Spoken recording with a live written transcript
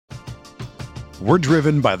We're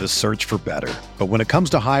driven by the search for better. But when it comes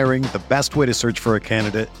to hiring, the best way to search for a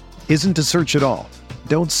candidate isn't to search at all.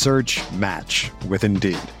 Don't search, match with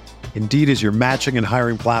Indeed. Indeed is your matching and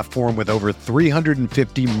hiring platform with over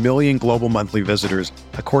 350 million global monthly visitors,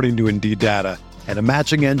 according to Indeed data, and a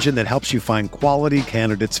matching engine that helps you find quality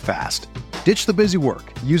candidates fast. Ditch the busy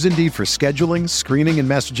work. Use Indeed for scheduling, screening, and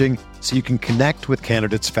messaging so you can connect with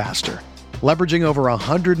candidates faster. Leveraging over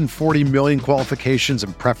 140 million qualifications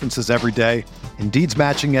and preferences every day, Indeed's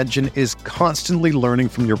matching engine is constantly learning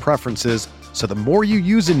from your preferences, so the more you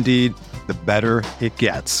use Indeed, the better it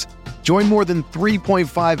gets. Join more than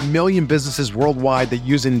 3.5 million businesses worldwide that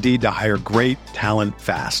use Indeed to hire great talent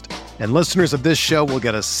fast. And listeners of this show will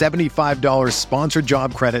get a $75 sponsored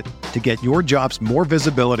job credit to get your jobs more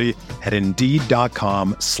visibility at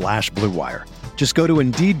Indeed.com/Blue Wire. Just go to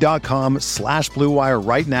Indeed.com/Blue Wire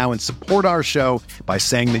right now and support our show by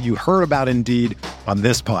saying that you heard about Indeed on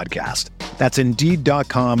this podcast. That's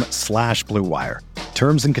Indeed.com/Blue Wire.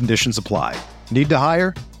 Terms and conditions apply. Need to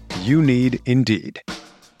hire? You need Indeed.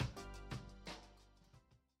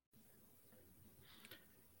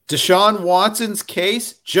 Deshaun Watson's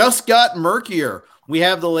case just got murkier. We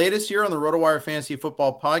have the latest here on the RotoWire Fantasy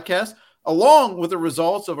Football Podcast, along with the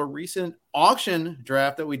results of a recent auction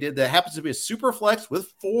draft that we did that happens to be a Superflex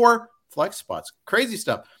with 4 flex spots. Crazy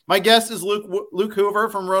stuff. My guest is Luke Hoover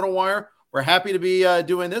from RotoWire. We're happy to be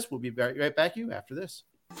doing this. We'll be right back to you after this.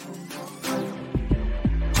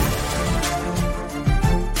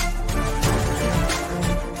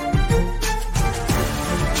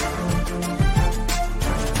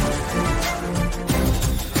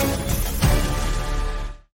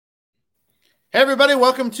 Hey, everybody.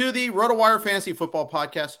 Welcome to the RotoWire Fantasy Football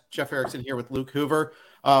Podcast. Jeff Erickson here with Luke Hoover.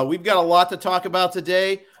 We've got a lot to talk about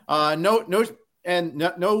today. No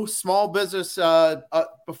small business other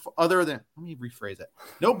than, let me rephrase it.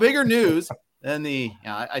 No bigger news than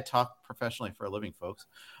I talk professionally for a living, folks.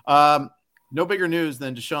 No bigger news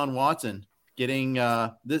than Deshaun Watson getting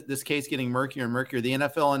this case getting murkier and murkier. The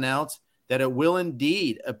NFL announced that it will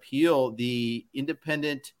indeed appeal the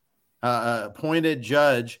independent appointed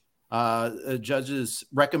judge. A judge's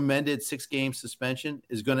recommended 6-game suspension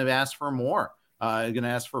is going to ask for more. Going to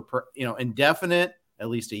ask for indefinite, at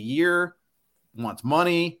least a year. Wants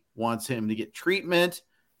money. Wants him to get treatment.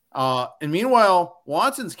 And meanwhile,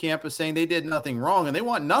 Watson's camp is saying they did nothing wrong and they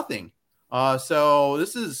want nothing. So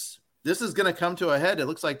this is going to come to a head. It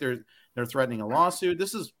looks like they're threatening a lawsuit.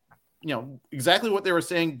 This is exactly what they were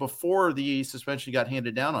saying before the suspension got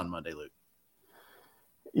handed down on Monday, Luke.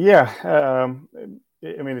 Yeah.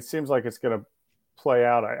 I mean, it seems like it's going to play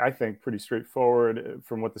out, I think, pretty straightforward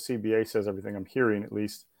from what the CBA says, everything I'm hearing, at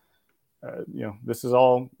least. This is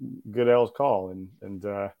all Goodell's call, and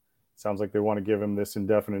sounds like they want to give him this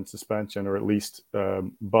indefinite suspension or at least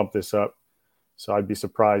bump this up. So I'd be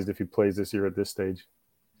surprised if he plays this year at this stage.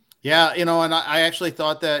 Yeah, and I actually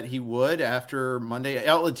thought that he would after Monday.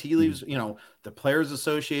 Outlet tea leaves, the Players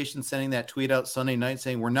Association sending that tweet out Sunday night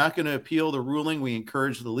saying, we're not going to appeal the ruling. We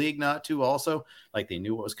encourage the league not to also, like they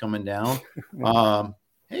knew what was coming down.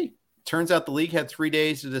 Hey, turns out the league had 3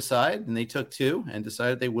 days to decide, and they took 2 and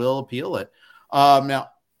decided they will appeal it.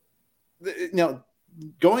 Now,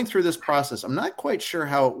 going through this process, I'm not quite sure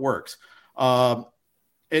how it works. I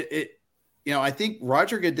think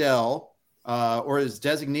Roger Goodell, or his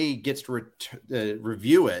designee gets to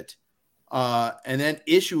review it and then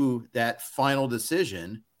issue that final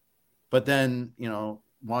decision. But then,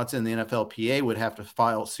 Watson, the NFLPA, would have to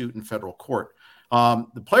file suit in federal court.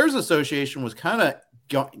 The Players Association was kind of,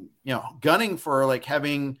 gunning for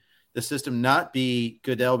having the system not be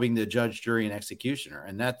Goodell being the judge, jury, and executioner.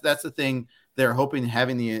 And that's the thing they're hoping,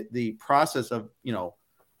 having the process of,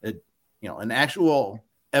 an actual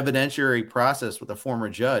evidentiary process with a former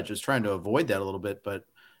judge is trying to avoid that a little bit, but it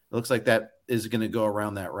looks like that is going to go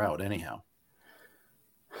around that route anyhow.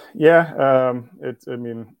 Yeah.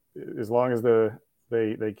 As long as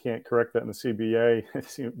they can't correct that in the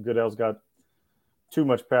CBA, Goodell's got too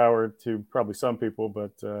much power to probably some people,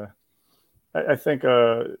 but I think,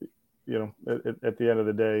 at the end of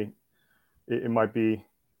the day, it might be,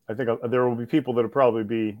 I think there will be people that will probably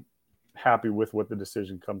be happy with what the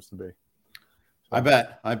decision comes to be. I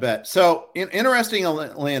bet. So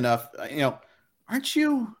interestingly enough, are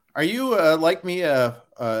you like me, a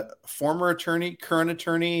former attorney, current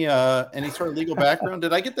attorney, any sort of legal background?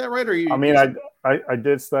 Did I get that right? Or you? I mean, I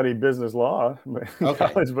did study business law in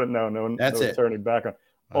college, but no attorney background.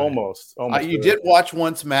 Almost. You did watch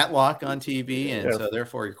once Matlock on TV, and so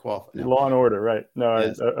therefore you're qualified. No. Law and Order, right? No,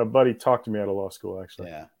 yes. A buddy talked to me out of law school, actually.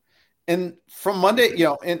 Yeah. And from Monday,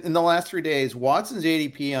 in the last 3 days, Watson's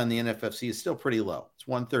ADP on the NFFC is still pretty low. It's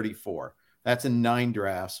 134. That's in 9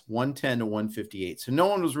 drafts, 110 to 158. So no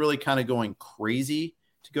one was really kind of going crazy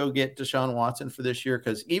to go get Deshaun Watson for this year,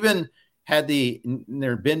 because even had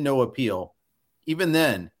there been no appeal, even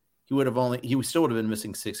then he still would have been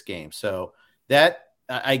missing 6 games. So that,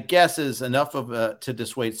 I guess, is enough of to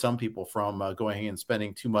dissuade some people from going and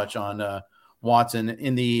spending too much on Watson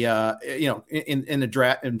in the in the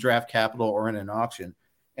draft capital or in an auction.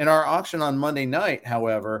 In our auction on Monday night,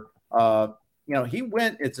 however, he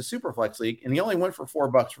went. It's a Superflex league, and he only went for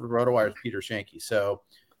 $4 for RotoWire's Peter Shankey. So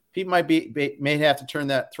Pete may have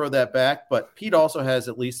to throw that back, but Pete also has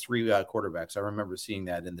at least 3 quarterbacks. I remember seeing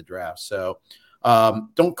that in the draft. So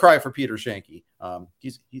don't cry for Peter Shankey.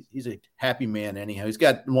 He's a happy man anyhow. He's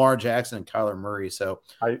got Lamar Jackson and Kyler Murray. So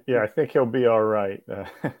I think he'll be all right.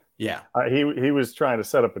 Yeah, he was trying to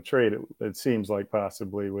set up a trade. It seems like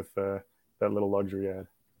possibly with that little luxury ad.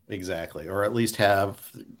 Exactly, or at least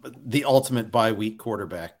have the ultimate bye-week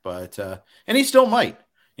quarterback. But and he still might.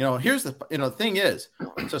 Here's the thing is,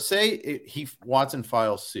 so say Watson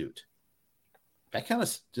files suit, that kind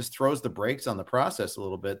of just throws the brakes on the process a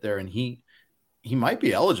little bit there, and he might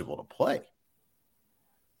be eligible to play.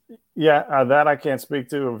 Yeah, that I can't speak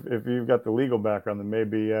to. If you've got the legal background, then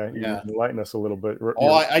maybe you can enlighten us a little bit.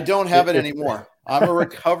 I don't have it anymore. I'm a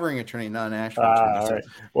recovering attorney, not an actual attorney. All right.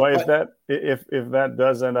 Well, if that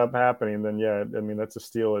does end up happening, then yeah, I mean that's a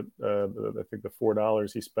steal at I think the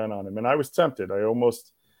 $4 he spent on him, and I was tempted. I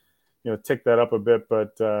almost ticked that up a bit,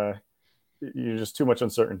 but you're just too much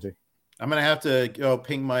uncertainty. I'm going to have to go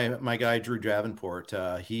ping my guy, Drew Davenport.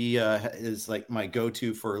 He is like my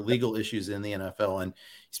go-to for legal issues in the NFL. And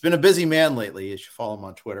he's been a busy man lately. You should follow him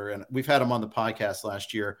on Twitter. And we've had him on the podcast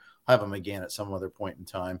last year. I'll have him again at some other point in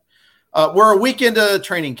time. We're a week into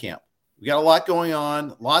training camp. We got a lot going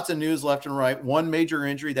on, lots of news left and right. One major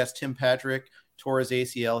injury, that's Tim Patrick, tore his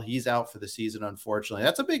ACL. He's out for the season, unfortunately.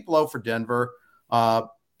 That's a big blow for Denver.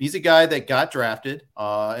 He's a guy that got drafted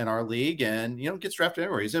in our league and, gets drafted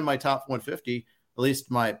everywhere. He's in my top 150, at least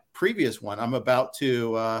my previous one. I'm about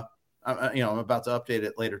to, update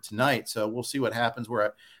it later tonight. So we'll see what happens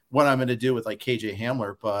what I'm going to do with like KJ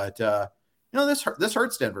Hamler. But, this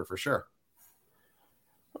hurts Denver for sure.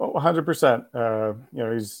 Oh,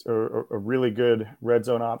 100%. He's a really good red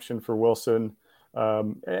zone option for Wilson,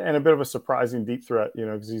 and a bit of a surprising deep threat,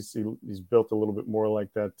 because he's built a little bit more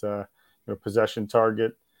like that, possession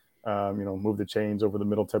target. Move the chains over the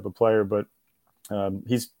middle type of player, but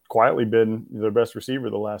he's quietly been their best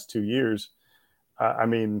receiver the last 2 years.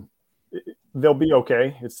 They'll be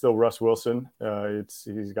okay. It's still Russ Wilson.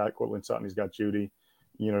 He's got Cortland Sutton. He's got Judy.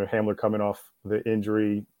 Hamler coming off the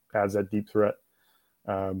injury adds that deep threat.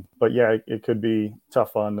 But yeah, it could be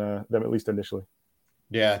tough on them at least initially.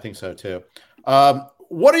 Yeah, I think so too.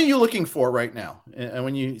 What are you looking for right now? And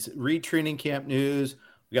when you read training camp news,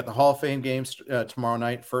 we got the Hall of Fame games tomorrow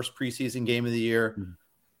night, first preseason game of the year.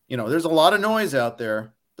 Mm-hmm. There's a lot of noise out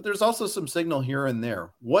there, but there's also some signal here and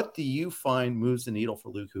there. What do you find moves the needle for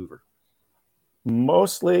Luke Hoover?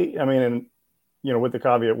 Mostly, with the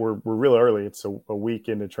caveat, we're real early. It's a week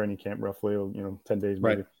into training camp, roughly, 10 days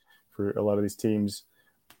maybe for a lot of these teams.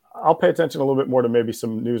 I'll pay attention a little bit more to maybe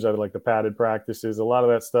some news out of like the padded practices. A lot of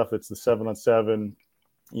that stuff that's the 7-on-7,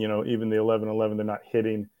 even the 11-on-11, they're not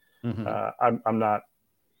hitting. Mm-hmm. I'm not,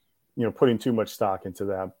 putting too much stock into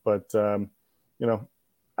that, but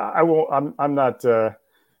I won't. I'm not.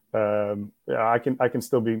 I can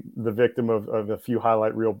still be the victim of a few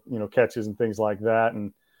highlight reel, catches and things like that.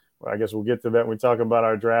 And I guess we'll get to that when we talk about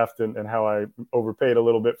our draft and how I overpaid a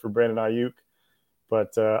little bit for Brandon Ayuk.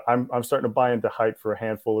 But I'm starting to buy into hype for a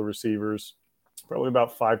handful of receivers, probably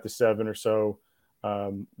about 5 to 7 or so.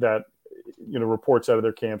 That reports out of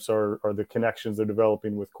their camps are the connections they're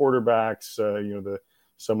developing with quarterbacks.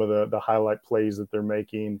 Some of the highlight plays that they're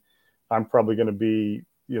making. I'm probably going to be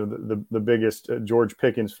the biggest George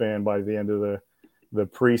Pickens fan by the end of the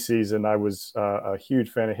preseason. I was a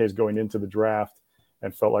huge fan of his going into the draft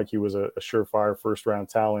and felt like he was a surefire first round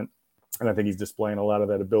talent. And I think he's displaying a lot of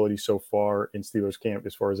that ability so far in Steelers camp,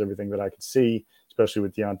 as far as everything that I could see, especially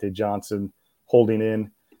with Deontay Johnson holding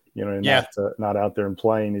in, and not out there and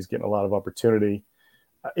playing. He's getting a lot of opportunity.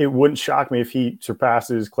 It wouldn't shock me if he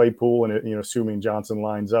surpasses Claypool and, assuming Johnson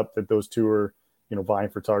lines up, that those two are, vying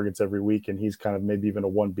for targets every week. And he's kind of maybe even a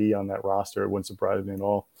 1B on that roster. It wouldn't surprise me at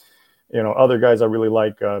all. Other guys I really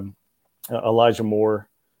like, Elijah Moore,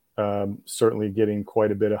 certainly getting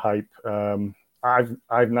quite a bit of hype.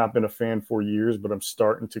 I've not been a fan for years, but I'm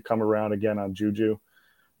starting to come around again on Juju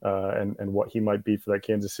and what he might be for that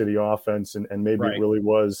Kansas City offense. And maybe it really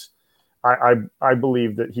was. I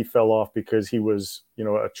believe that he fell off because he was,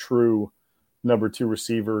 a true number 2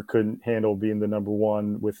 receiver, couldn't handle being the number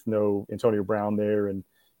 1 with no Antonio Brown there, and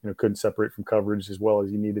couldn't separate from coverage as well as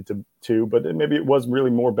he needed to. But maybe it was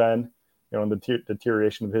really more Ben, and the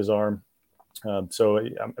deterioration of his arm. So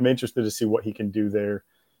I'm interested to see what he can do there.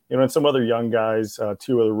 And some other young guys,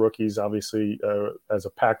 2 other rookies, obviously, as a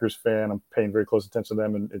Packers fan, I'm paying very close attention to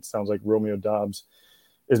them. And it sounds like Romeo Doubs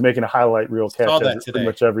is making a highlight reel catch pretty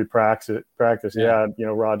much every practice. Yeah.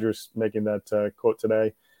 Rodgers making that quote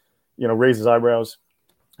today, raises eyebrows,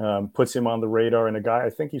 puts him on the radar, and a guy I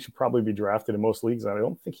think he should probably be drafted in most leagues. I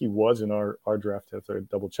don't think he was in our draft. I have to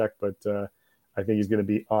double check, but I think he's going to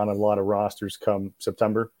be on a lot of rosters come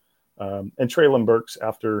September. And Treylon Burks,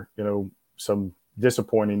 after some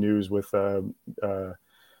disappointing news with OTAs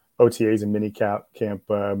and mini camp,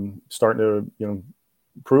 starting to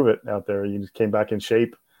prove it out there. He just came back in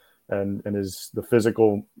shape and is the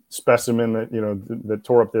physical specimen that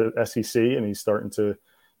tore up the SEC, and he's starting to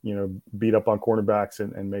beat up on cornerbacks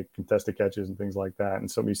and make contested catches and things like that. And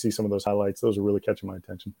so you see some of those highlights, those are really catching my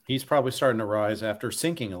attention. He's probably starting to rise after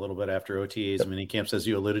sinking a little bit after OTAs and mini camps, as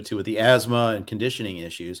you alluded to, with the asthma and conditioning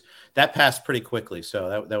issues. That passed pretty quickly,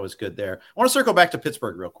 so that was good there. I want to circle back to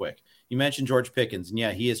Pittsburgh real quick. You mentioned George Pickens, and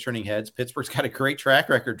yeah, he is turning heads. Pittsburgh's got a great track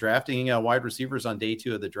record drafting wide receivers on day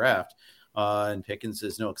 2 of the draft, and Pickens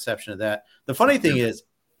is no exception to that. The funny thing is,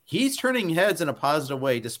 he's turning heads in a positive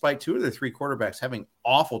way, despite 2 of the 3 quarterbacks having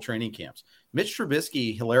awful training camps. Mitch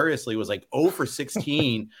Trubisky, hilariously, was like 0 for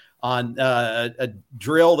 16 on a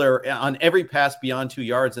drill there on every pass beyond 2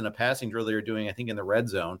 yards in a passing drill they were doing, I think, in the red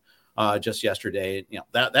zone just yesterday.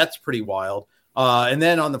 That's pretty wild. And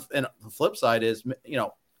then on the flip side is,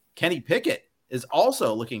 Kenny Pickett is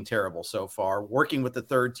also looking terrible so far, working with the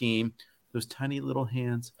third team. Those tiny little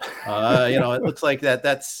hands. It looks like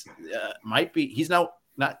that's might be. He's now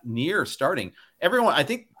not near starting. Everyone, I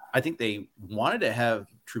think they wanted to have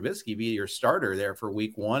Trubisky be your starter there for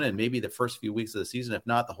week 1 and maybe the first few weeks of the season, if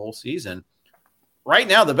not the whole season. Right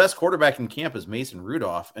now, the best quarterback in camp is Mason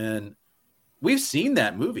Rudolph, and we've seen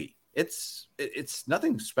that movie. It's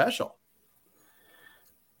nothing special.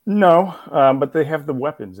 No, but they have the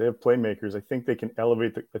weapons. They have playmakers. I think they can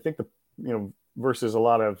elevate versus a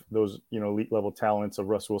lot of those, elite level talents of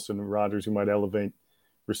Russ Wilson and Rodgers, who might elevate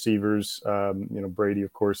receivers, Brady,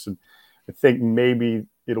 of course. And I think maybe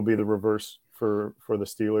it'll be the reverse for the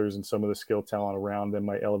Steelers, and some of the skill talent around them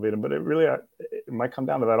might elevate them. But it might come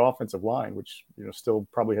down to that offensive line, which, still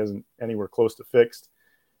probably hasn't anywhere close to fixed.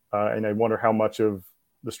 And I wonder how much of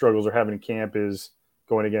the struggles they're having in camp is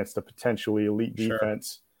going against a potentially elite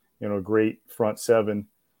defense, a great front 7,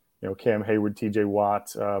 Cam Hayward, TJ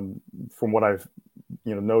Watt. From what I've,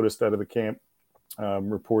 noticed out of the camp,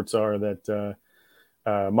 reports are that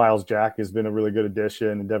Miles Jack has been a really good addition,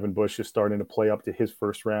 and Devin Bush is starting to play up to his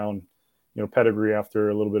first round, pedigree after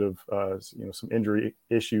a little bit of, some injury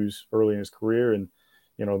issues early in his career. And,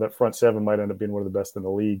 that front 7 might end up being one of the best in the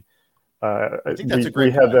league. I think that's a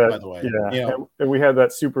great point, by the way. Yeah. And we had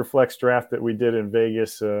that Superflex draft that we did in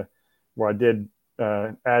Vegas, where I did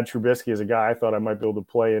add Trubisky as a guy I thought I might be able to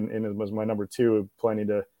play in it was my number 2, planning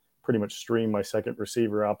to pretty much stream my second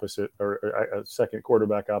receiver opposite, or a second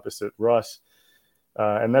quarterback opposite Russ.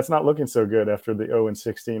 And that's not looking so good after the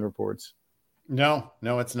 0-16 reports. No,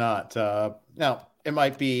 it's not. Now, it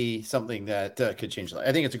might be something that could change.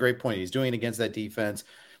 I think it's a great point. He's doing it against that defense,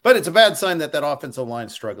 but it's a bad sign that offensive line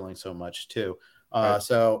is struggling so much too. Right.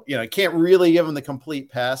 So, can't really give him the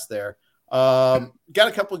complete pass there. Got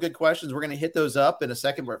a couple of good questions. We're going to hit those up in a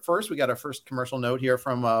second. But first, we got our first commercial note here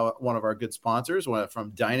from one of our good sponsors,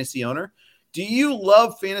 from Dynasty Owner. Do you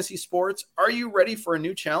love fantasy sports? Are you ready for a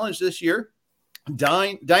new challenge this year?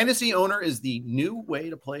 Dynasty Owner is the new way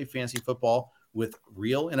to play fantasy football with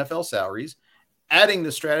real NFL salaries, adding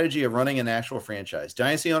the strategy of running an actual franchise.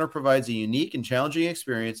 Dynasty Owner provides a unique and challenging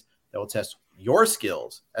experience that will test your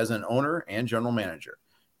skills as an owner and general manager.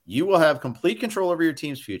 You will have complete control over your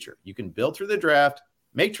team's future. You can build through the draft,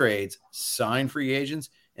 make trades, sign free agents,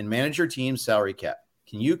 and manage your team's salary cap.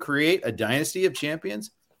 Can you create a dynasty of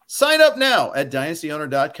champions? Sign up now at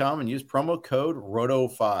dynastyowner.com and use promo code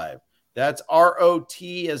ROTO5. That's ROT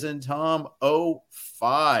as in Tom,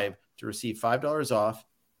 05 to receive $5 off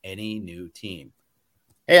any new team.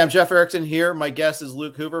 Hey, I'm Jeff Erickson here. My guest is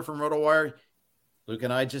Luke Hoover from RotoWire. Luke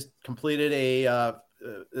and I just completed a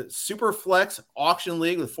Superflex auction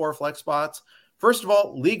league with 4 flex spots. First of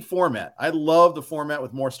all, league format. I love the format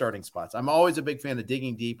with more starting spots. I'm always a big fan of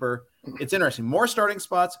digging deeper. It's interesting. More starting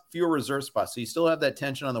spots, fewer reserve spots. So you still have that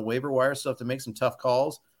tension on the waiver wire, still have to make some tough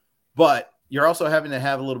calls, but you're also having to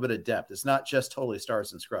have a little bit of depth. It's not just totally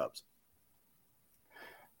stars and scrubs.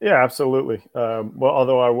 Yeah, absolutely. Well,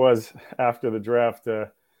 although I was after the draft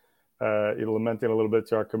lamenting a little bit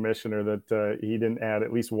to our commissioner that he didn't add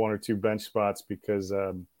at least one or two bench spots because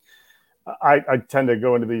I tend to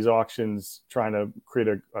go into these auctions trying to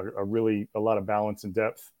create a lot of balance and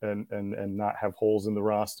depth and not have holes in the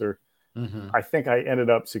roster. Mm-hmm. I think I ended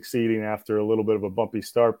up succeeding after a little bit of a bumpy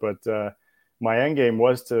start, but my end game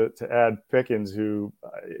was to add Pickens, who,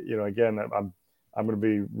 again, I'm going to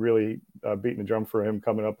be really beating the drum for him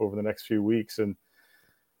coming up over the next few weeks. And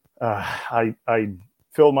I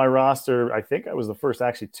filled my roster. I think I was the first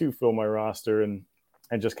actually to fill my roster and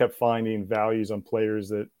just kept finding values on players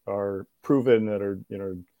that are proven, that are,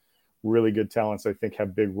 really good talents. I think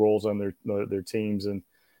have big roles on their teams. And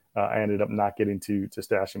I ended up not getting to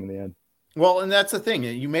stash them in the end. Well, and that's the thing.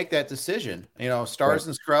 You make that decision, stars right.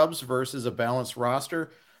 and scrubs versus a balanced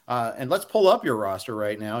roster. And let's pull up your roster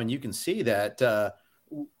right now. And you can see that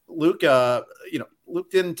Luke,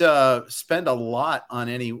 Luke didn't spend a lot on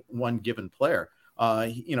any one given player.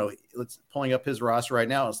 Let's pulling up his roster right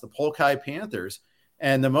now. It's the Polkai Panthers.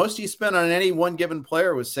 And the most he spent on any one given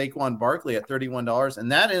player was Saquon Barkley at $31.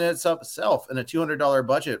 And that in itself in a $200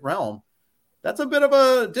 budget realm, that's a bit of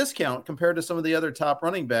a discount compared to some of the other top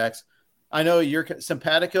running backs. I know you're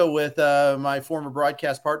simpatico with my former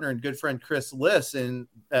broadcast partner and good friend Chris Liss in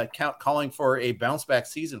calling for a bounce back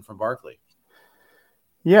season from Barkley.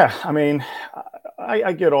 Yeah, I mean,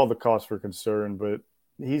 I get all the cause for concern, but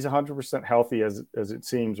he's 100% healthy as it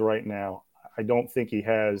seems right now. I don't think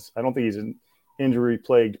he's an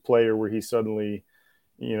injury-plagued player where he's suddenly,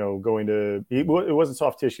 it wasn't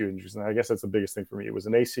soft tissue injuries. And I guess that's the biggest thing for me. It was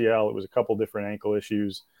an ACL. It was a couple different ankle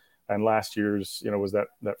issues. And last year's, was that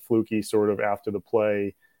fluky sort of after the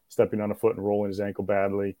play, stepping on a foot and rolling his ankle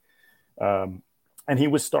badly. And he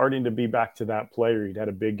was starting to be back to that player. He'd had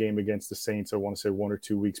a big game against the Saints, I want to say 1 or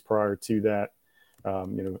 2 weeks prior to that.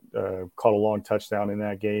 Caught a long touchdown in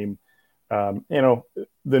that game. The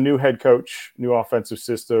new head coach, new offensive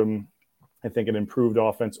system, I think an improved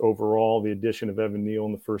offense overall. The addition of Evan Neal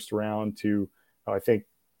in the first round to, I think,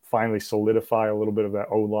 finally solidify a little bit of that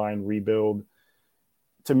O-line rebuild.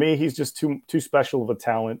 To me, he's just too special of a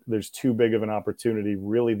talent. There's too big of an opportunity.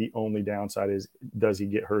 Really, the only downside is, does he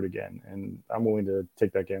get hurt again? And I'm willing to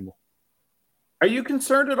take that gamble. Are you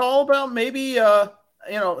concerned at all about maybe,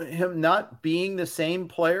 him not being the same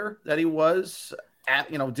player that he was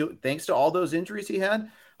thanks to all those injuries he had,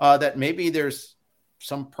 that maybe there's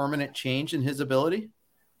some permanent change in his ability?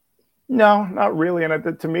 No, not really.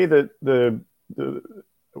 And to me,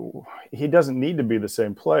 he doesn't need to be the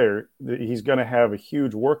same player. He's going to have a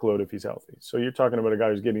huge workload if he's healthy. So you're talking about a guy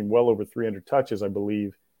who's getting well over 300 touches, I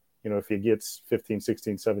believe, if he gets 15,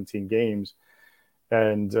 16, 17 games.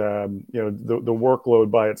 And, the workload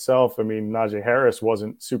by itself, I mean, Najee Harris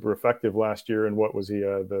wasn't super effective last year. And what was he,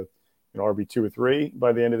 the RB2 or 3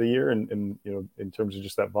 by the end of the year? And in terms of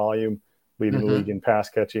just that volume, leading the league in pass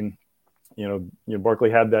catching, Barkley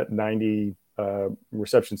had that 90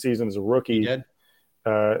 reception season as a rookie. He did.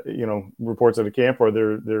 Reports at a camp where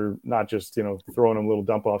they're not just, throwing him little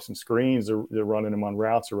dump offs and screens. They're running him on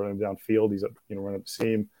routes. They're running him downfield. He's up, running up the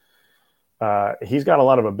seam. He's got a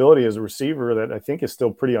lot of ability as a receiver that I think is still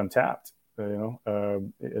pretty untapped,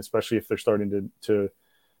 especially if they're starting to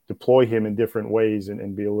deploy him in different ways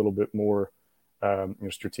and be a little bit more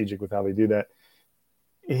strategic with how they do that.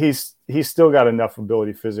 He's still got enough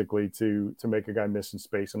ability physically to make a guy miss in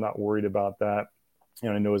space. I'm not worried about that.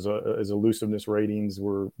 I know his elusiveness ratings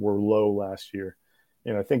were low last year.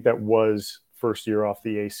 I think that was first year off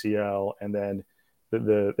the ACL, and then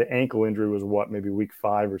the ankle injury was maybe week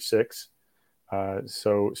 5 or 6.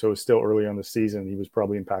 So it's still early on the season. He was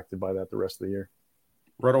probably impacted by that the rest of the year.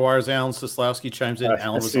 RotoWire's Alan Soslowski chimes in.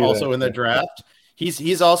 Alan was also in the draft.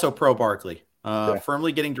 He's also pro Barkley.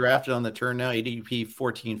 Firmly getting drafted on the turn now, ADP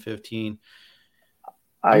 14-15.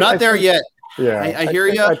 I'm not there yet. Yeah, I hear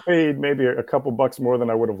you. I paid maybe a couple bucks more than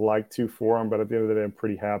I would have liked to for him, but at the end of the day, I'm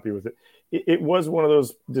pretty happy with it. It was one of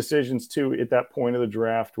those decisions too at that point of the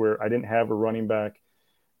draft where I didn't have a running back.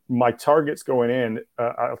 My targets going in,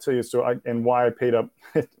 I'll tell you, why I paid up,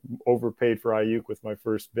 overpaid for Ayuk with my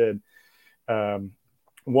first bid.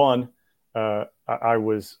 One, I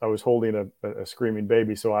was holding a screaming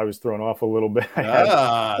baby, so I was thrown off a little bit.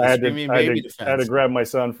 I had to grab my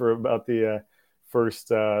son for about the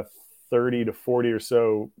first 30 to 40 or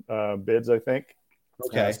so bids, I think.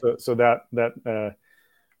 Okay. So that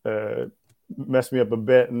messed me up a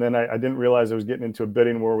bit, and then I didn't realize I was getting into a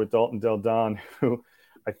bidding war with Dalton Del Don, who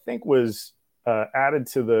I think was added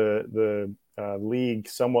to the league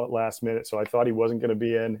somewhat last minute. So I thought he wasn't going to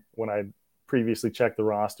be in when I previously checked the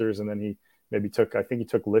rosters, and then he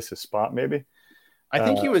took Liss's spot maybe. I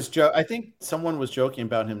think I think someone was joking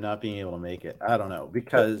about him not being able to make it. I don't know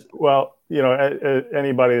because well,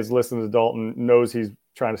 anybody that's listened to Dalton knows he's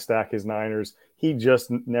trying to stack his Niners. He just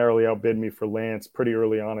narrowly outbid me for Lance pretty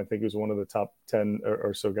early on. I think he was one of the top 10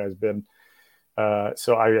 or so guys bid.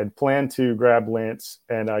 So I had planned to grab Lance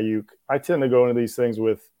and Ayuk. I tend to go into these things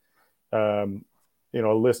with, a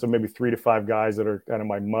list of maybe 3 to 5 guys that are kind of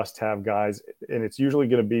my must-have guys, and it's usually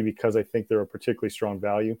going to be because I think they're a particularly strong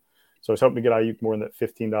value. So I was hoping to get Ayuk more in that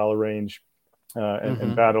 $15 range,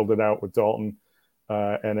 and battled it out with Dalton,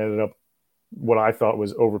 and ended up what I thought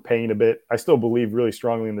was overpaying a bit. I still believe really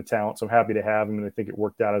strongly in the talent, so I'm happy to have him, and I think it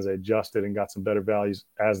worked out as I adjusted and got some better values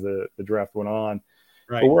as the draft went on.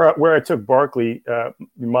 Right. But where I took Barkley,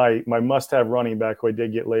 my must-have running back who I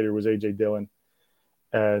did get later was A.J. Dillon.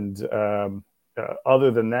 And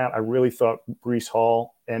other than that, I really thought Breece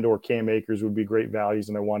Hall and or Cam Akers would be great values,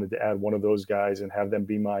 and I wanted to add one of those guys and have them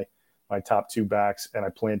be my top 2 backs. And I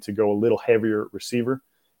planned to go a little heavier receiver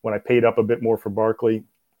when I paid up a bit more for Barkley.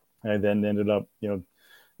 I then ended up,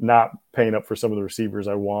 not paying up for some of the receivers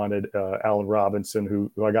I wanted. Allen Robinson,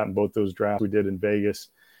 who I got in both those drafts we did in Vegas,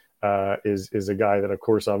 is a guy that, of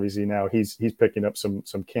course, obviously now he's picking up some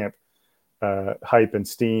camp hype and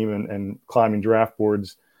steam and climbing draft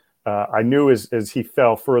boards. I knew as he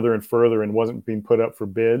fell further and further and wasn't being put up for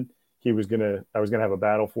bid, I was gonna have a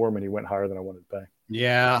battle for him, and he went higher than I wanted to pay.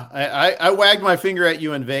 Yeah, I wagged my finger at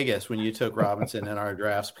you in Vegas when you took Robinson in our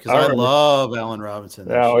drafts because I love Allen Robinson.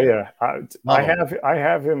 Oh year. Yeah, I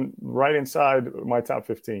have him right inside my top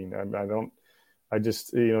 15. I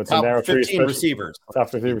just it's top a narrow 15 receivers. Top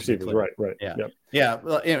 15 receivers, right. Yeah, yep. Yeah.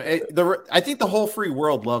 Well, I think the whole free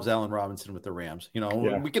world loves Allen Robinson with the Rams. We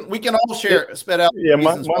can all spit out. Yeah,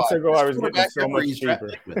 months ago I was getting so much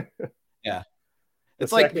cheaper. Yeah.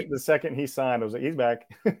 The second he signed, I was like, he's back.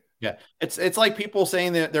 Yeah, it's like people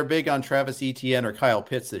saying that they're big on Travis Etienne or Kyle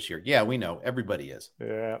Pitts this year. Yeah, we know everybody is.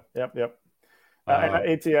 Yeah, yep.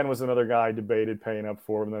 Etienne was another guy I debated paying up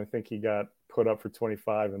for him, and I think he got put up for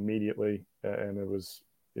 25 immediately, and it was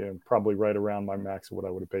probably right around my max of what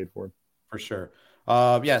I would have paid for him. For sure.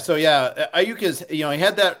 Ayuk is he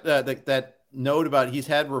had that note about he's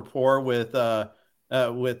had rapport with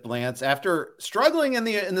Lance after struggling in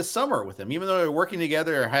the summer with him, even though they're working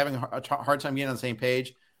together or having a hard time getting on the same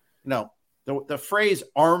page. The phrase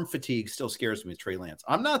arm fatigue still scares me with Trey Lance.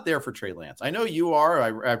 I'm not there for Trey Lance. I know you are. I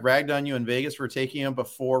ragged on you in Vegas for taking him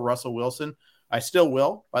before Russell Wilson. I still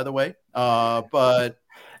will, by the way. But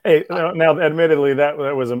hey, now admittedly, that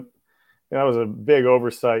was a big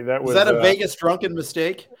oversight. Was that a Vegas drunken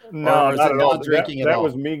mistake? No, not at all. That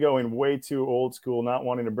was me going way too old school, not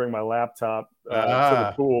wanting to bring my laptop to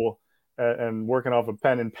the pool and working off a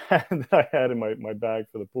pen and pad that I had in my bag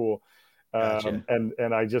for the pool. Gotcha.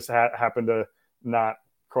 And I just happened to not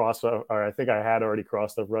cross off, or I think I had already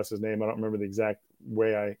crossed off Russ's name. I don't remember the exact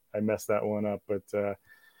way I messed that one up, but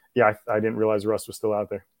I didn't realize Russ was still out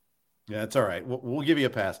there. Yeah, that's all right. We'll give you a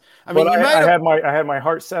pass. I mean, I had my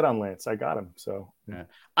heart set on Lance. I got him. So yeah.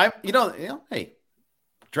 Hey,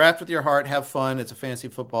 draft with your heart, have fun. It's a fantasy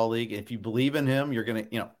football league. If you believe in him, you're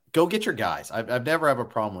gonna, go get your guys. I've never have a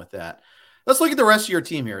problem with that. Let's look at the rest of your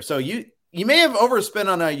team here. So you may have overspent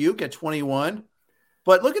on Ayuk at 21,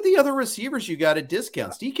 but look at the other receivers you got at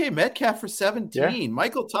discounts. DK Metcalf for 17,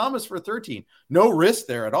 Michael Thomas for 13. No risk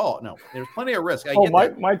there at all. No, there's plenty of risk.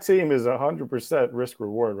 My team is 100% risk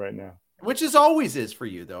reward right now. Which always is for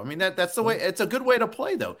you, though. I mean, that's the way. It's a good way to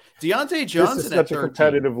play, though. Deontay Johnson this is such a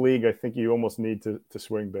competitive league. I think you almost need to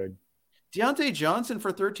swing big. Deontay Johnson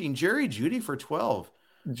for 13. Jerry Jeudy for 12.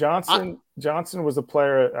 Johnson was a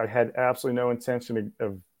player I had absolutely no intention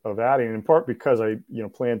of adding, in part because I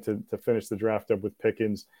planned to finish the draft up with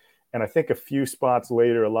Pickens, and I think a few spots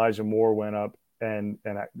later Elijah Moore went up, and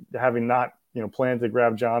having not planned to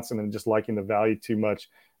grab Johnson and just liking the value too much,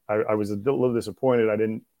 I was a little disappointed. I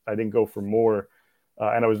didn't go for Moore,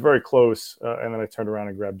 and I was very close, and then I turned around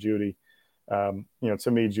and grabbed Jeudy.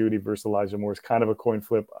 To me, Jeudy versus Elijah Moore is kind of a coin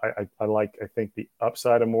flip. I think the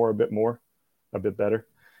upside of Moore a bit better.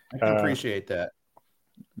 I can appreciate that.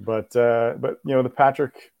 But the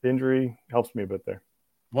Patrick injury helps me a bit there.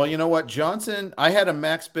 Well, you know what, Johnson, I had a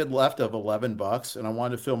max bid left of $11, and I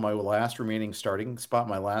wanted to fill my last remaining starting spot,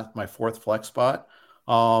 my fourth flex spot.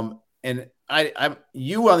 And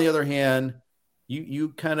you on the other hand, you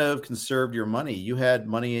kind of conserved your money. You had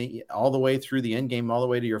money all the way through the end game, all the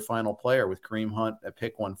way to your final player with Kareem Hunt at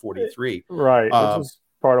pick 143. Right. Which is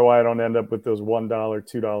part of why I don't end up with those $1,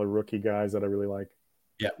 $2 rookie guys that I really like.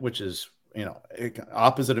 Yeah, which is,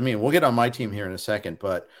 opposite of me. And we'll get on my team here in a second.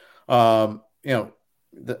 But,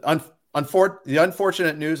 The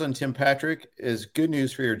unfortunate news on Tim Patrick is good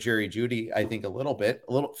news for your Jerry Jeudy. I think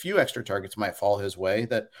few extra targets might fall his way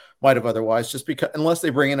that might have otherwise, just because unless they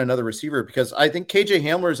bring in another receiver. Because I think KJ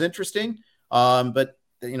Hamler is interesting, but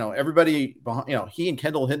everybody, he and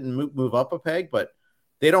Kendall Hinton move up a peg, but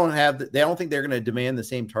they don't think they're going to demand the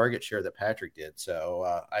same target share that Patrick did.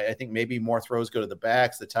 So I think maybe more throws go to the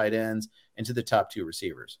backs, the tight ends, and to the top two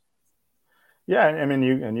receivers. Yeah, I mean,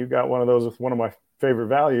 you got one of those with one of my favorite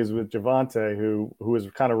values with Javonte, who is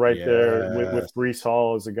kind of right there with Breece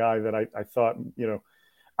Hall as a guy that I thought,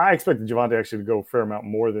 I expected Javonte actually to go a fair amount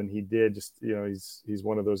more than he did. Just, he's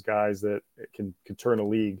one of those guys that can turn a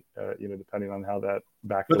league, depending on how that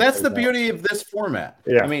back. But that's the beauty of this format.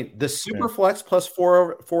 Yeah. I mean, the Superflex plus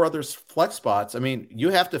four other flex spots. I mean, you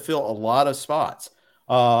have to fill a lot of spots.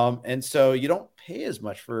 And so you don't pay as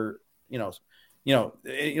much for,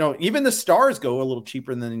 even the stars go a little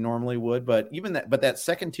cheaper than they normally would, but that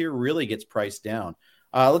second tier really gets priced down.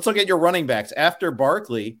 Let's look at your running backs after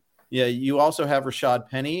Barkley. Yeah, you also have Rashad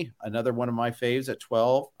Penny, another one of my faves at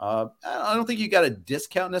 12. I don't think you got a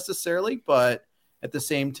discount necessarily, but at the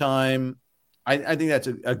same time, I think that's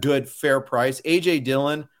a good, fair price. A.J.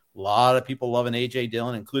 Dillon, a lot of people loving A.J.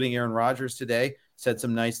 Dillon, including Aaron Rodgers today, said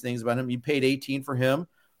some nice things about him. You paid 18 for him.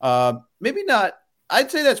 Maybe not. I'd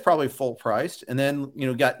say that's probably full priced. And then,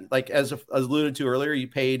 got like, as alluded to earlier, you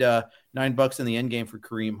paid $9 in the end game for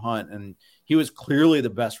Kareem Hunt. And he was clearly the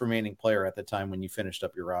best remaining player at the time when you finished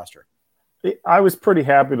up your roster. I was pretty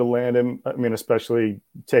happy to land him. I mean, especially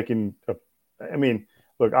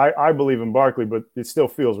look, I believe in Barkley, but it still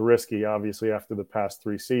feels risky, obviously, after the past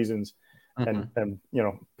 3 seasons. Mm-hmm. And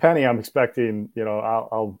Penny, I'm expecting,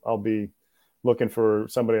 I'll be looking for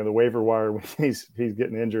somebody on the waiver wire when he's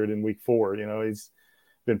getting injured in week 4. He's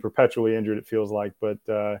been perpetually injured, it feels like. But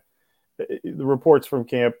the reports from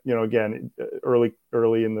camp, again, early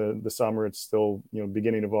in the summer, it's still,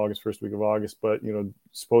 beginning of August, first week of August, but,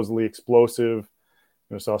 supposedly explosive.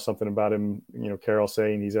 Saw something about him, Carroll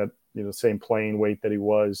saying he's at, the same playing weight that he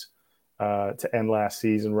was to end last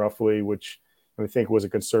season, roughly, which I think was a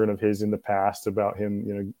concern of his in the past about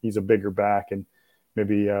him. He's a bigger back and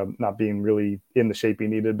maybe not being really in the shape he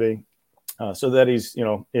needed to be. So that he's,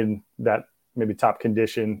 in that maybe top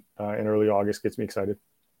condition in early August gets me excited.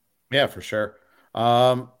 Yeah, for sure.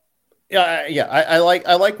 I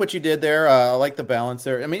like what you did there. I like the balance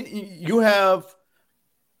there. I mean, you have,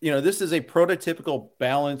 this is a prototypical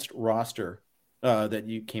balanced roster that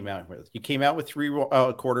you came out with. You came out with 3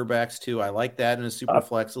 quarterbacks too. I like that in a super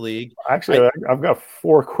flex league. Actually, I've got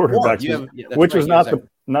 4 quarterbacks, which was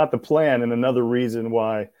not the plan. And another reason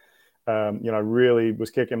why, I really was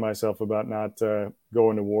kicking myself about not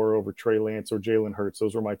going to war over Trey Lance or Jalen Hurts.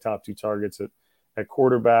 Those were my top 2 targets at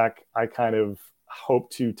quarterback. I kind of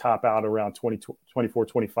hoped to top out around 24,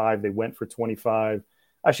 25. They went for 25.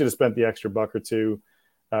 I should have spent the extra buck or two.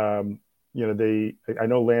 I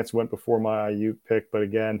know Lance went before my IU pick, but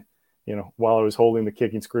again, while I was holding the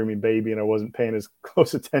kicking, screaming baby and I wasn't paying as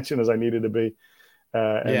close attention as I needed to be.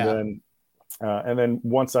 And then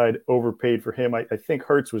once I'd overpaid for him, I think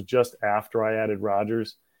Hurts was just after I added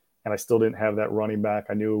Rodgers, and I still didn't have that running back.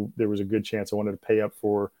 I knew there was a good chance I wanted to pay up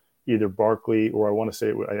for either Barkley or I want to say,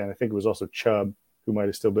 and I think it was also Chubb, who might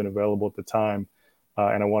have still been available at the time.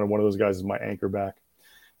 And I wanted one of those guys as my anchor back.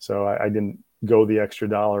 So I didn't go the extra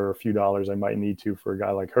dollar or a few dollars I might need to for a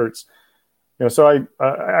guy like Hurts. So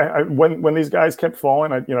I when these guys kept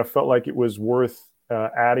falling, I felt like it was worth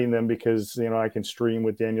adding them because, I can stream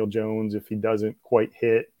with Daniel Jones if he doesn't quite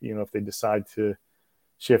hit, if they decide to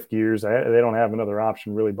shift gears. They don't have another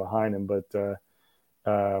option really behind him, but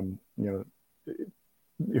who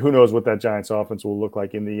knows what that Giants offense will look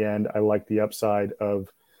like in the end. I like the upside of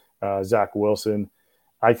Zach Wilson.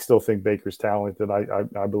 I still think Baker's talented.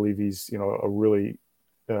 I believe he's, a really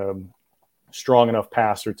strong enough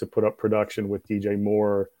passer to put up production with DJ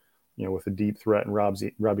Moore, with a deep threat and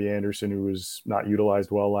Robbie Anderson, who was not utilized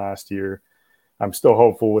well last year. I'm still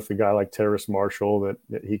hopeful with a guy like Terrace Marshall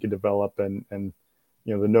that he could develop. And the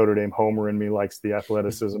Notre Dame homer in me likes the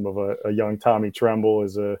athleticism of a young Tommy Tremble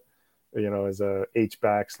as a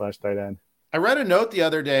H-back / tight end. I read a note the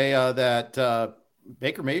other day that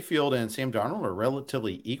Baker Mayfield and Sam Darnold are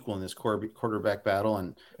relatively equal in this quarterback battle,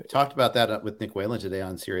 and talked about that with Nick Whalen today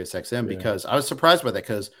on Sirius XM because I was surprised by that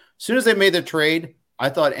because as soon as they made the trade, I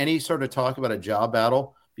thought any sort of talk about a job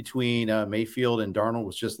battle between Mayfield and Darnold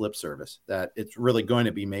was just lip service, that it's really going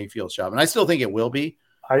to be Mayfield's job. And I still think it will be.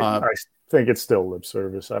 I think it's still lip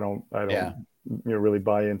service. I don't really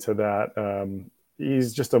buy into that.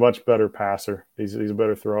 He's just a much better passer. He's a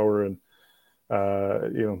better thrower. And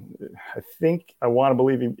I think I want to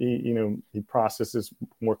believe he processes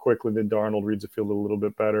more quickly than Darnold, reads the field a little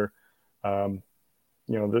bit better.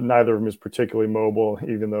 Neither of them is particularly mobile,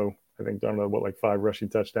 even though I think Darnold had like 5 rushing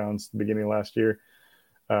touchdowns at the beginning of last year.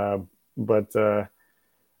 But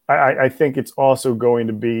I think it's also going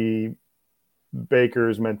to be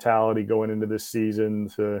Baker's mentality going into this season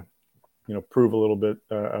to, prove a little bit,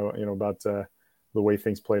 about the way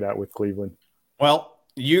things played out with Cleveland. Well,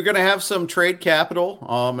 you're going to have some trade capital,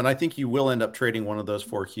 and I think you will end up trading one of those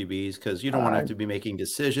 4 QBs because you don't want to have to be making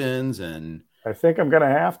decisions. And I think I'm going to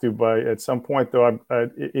have to, but at some point, though,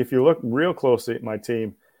 if you look real closely at my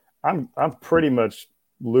team, I'm pretty much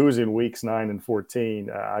losing weeks 9 and 14.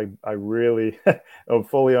 I really am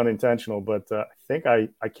fully unintentional, but I think I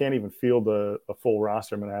can't even field a full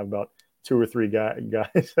roster. I'm going to have about 2 or 3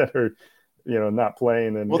 guys that are not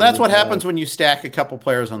playing. And that's what happens when you stack a couple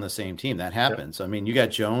players on the same team. That happens. Yeah. I mean, you got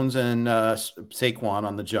Jones and Saquon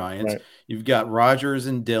on the Giants. Right. You've got Rodgers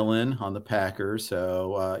and Dillon on the Packers.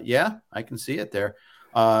 So yeah, I can see it there.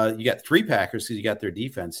 You got 3 Packers because you got their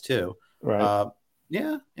defense too. Right.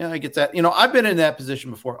 Yeah, I get that. I've been in that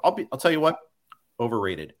position before. I'll tell you what,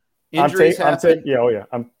 overrated. Injuries happen.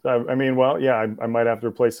 I might have to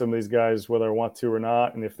replace some of these guys whether I want to or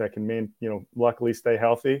not, and if that can luckily stay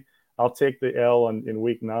healthy. I'll take the L in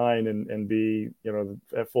week 9 and be,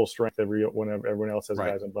 at full strength whenever everyone else has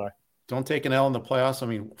guys on bye. Don't take an L in the playoffs. I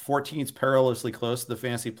mean, 14 is perilously close to the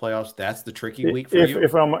fantasy playoffs. That's the tricky week for you.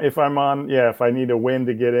 If I need a win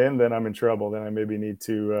to get in, then I'm in trouble. Then I maybe need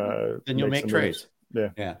to. Then you'll make trades.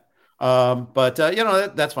 Yeah. But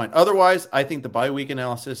that's fine. Otherwise, I think the bye week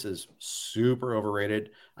analysis is super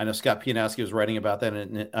overrated. I know Scott Pianowski was writing about that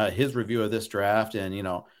in his review of this draft, and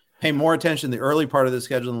pay more attention to the early part of the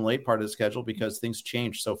schedule than the late part of the schedule because things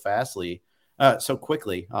change so so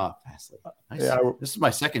quickly. Fastly. Nice. Yeah, this is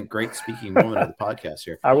my second great speaking moment of the podcast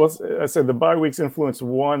here. I said the bye weeks influenced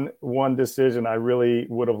one decision I really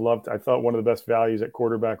would have loved. I thought one of the best values at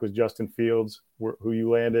quarterback was Justin Fields, who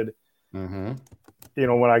you landed. Mm-hmm.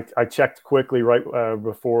 When I checked quickly right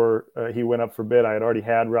before he went up for bid, I had already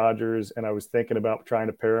had Rodgers, and I was thinking about trying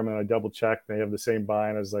to pair him, and I double checked. They have the same buy,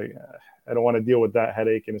 and I was like, I don't want to deal with that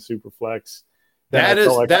headache in a super flex. I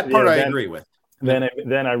agree with. Then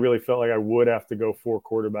I really felt like I would have to go 4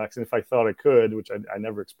 quarterbacks, and if I thought I could, which I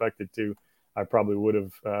never expected to, I probably would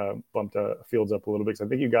have bumped Fields up a little bit. Because I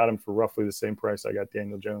think you got him for roughly the same price I got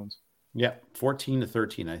Daniel Jones. Yeah, 14 to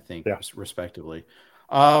 13, I think, respectively.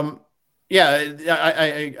 I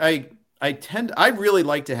really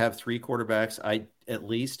like to have 3 quarterbacks. At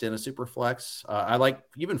least in a super flex. I like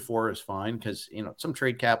even 4 is fine because some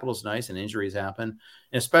trade capital is nice and injuries happen,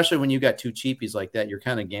 and especially when you got 2 cheapies like that, you're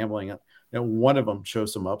kind of gambling. One of them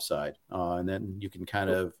shows some upside, and then you can kind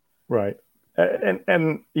of right.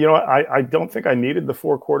 And I don't think I needed the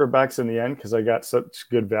 4 quarterbacks in the end because I got such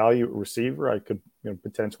good value at receiver. I could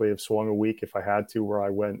potentially have swung a week if I had to, where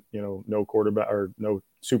I went no quarterback or no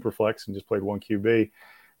super flex and just played 1 QB.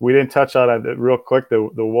 We didn't touch on it real quick. The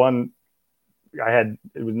one it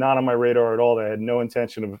was not on my radar at all. I had no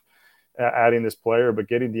intention of adding this player, but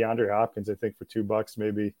getting DeAndre Hopkins, I think for $2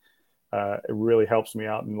 maybe it really helps me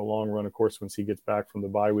out in the long run. Of course, once he gets back from the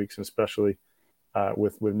bye weeks, and especially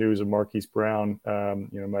with news of Marquise Brown,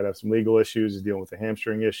 might have some legal issues. He's dealing with a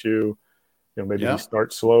hamstring issue. Maybe he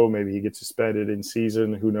starts slow. Maybe he gets suspended in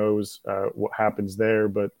season. Who knows what happens there?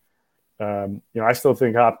 But I still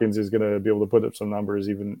think Hopkins is going to be able to put up some numbers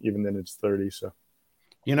even in its 30s. So.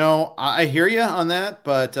 I hear you on that,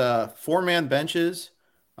 but 4-man benches,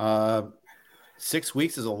 6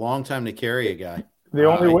 weeks is a long time to carry a guy. The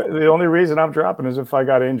only reason I'm dropping is if I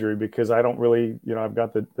got injury because I don't really, I've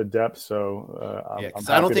got the depth. So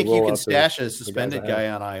I don't think you can stash a suspended guy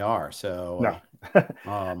on IR. So no,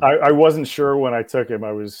 I wasn't sure when I took him.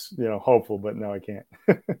 I was, hopeful, but no, I can't.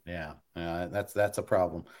 Yeah, that's a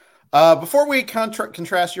problem. Before we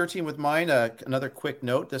contrast your team with mine, another quick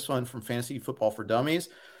note, this one from Fantasy Football for Dummies.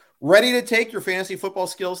 Ready to take your fantasy football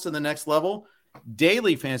skills to the next level?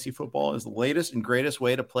 Daily fantasy football is the latest and greatest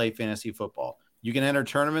way to play fantasy football. You can enter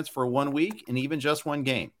tournaments for 1 week and even just 1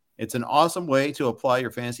 game. It's an awesome way to apply your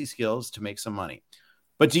fantasy skills to make some money.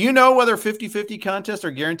 But do you know whether 50-50 contests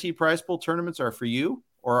or guaranteed prize pool tournaments are for you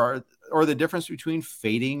or the difference between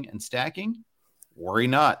fading and stacking? Worry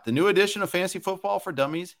not. The new edition of Fantasy Football for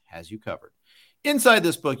Dummies has you covered. Inside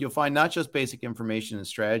this book, you'll find not just basic information and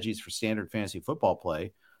strategies for standard fantasy football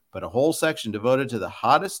play, but a whole section devoted to the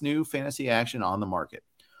hottest new fantasy action on the market.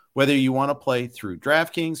 Whether you want to play through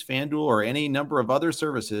DraftKings, FanDuel, or any number of other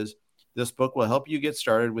services, this book will help you get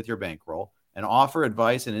started with your bankroll and offer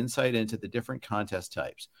advice and insight into the different contest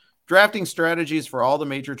types. drafting strategies for all the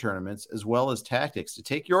major tournaments, as well as tactics to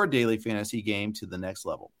take your daily fantasy game to the next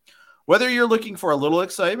level. Whether you're looking for a little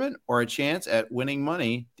excitement or a chance at winning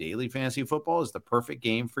money, Daily Fantasy Football is the perfect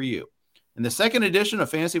game for you. And the second edition of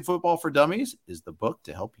Fantasy Football for Dummies is the book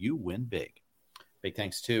to help you win big. Big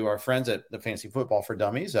thanks to our friends at the Fantasy Football for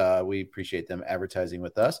Dummies. We appreciate them advertising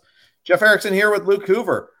with us. Jeff Erickson here with Luke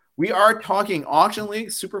Hoover. We are talking auction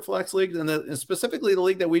leagues, Superflex leagues, and specifically the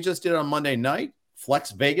league that we just did on Monday night,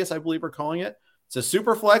 Flex Vegas, I believe we're calling it. It's a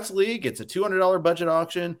Superflex league. It's a $200 budget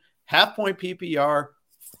auction, half-point PPR,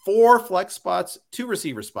 4 flex spots, 2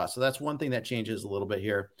 receiver spots. So that's one thing that changes a little bit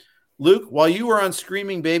here. Luke, while you were on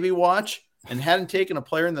Screaming Baby Watch and hadn't taken a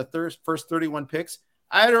player in the first 31 picks,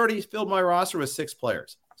 I had already filled my roster with 6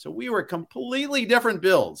 players. So we were completely different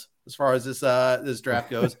builds as far as this draft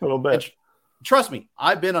goes. A little bit. And trust me,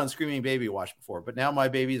 I've been on Screaming Baby Watch before, but now my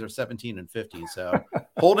babies are 17 and 15. So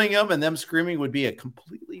holding them and them screaming would be a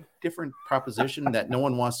completely different proposition that no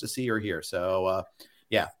one wants to see or hear. So,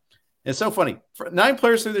 yeah, it's so funny. For 9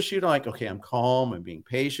 players through the shoot, I'm like, okay, I'm calm and being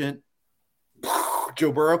patient.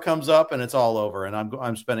 Joe Burrow comes up and it's all over. And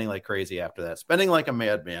I'm spending like crazy after that, spending like a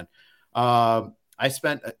madman. I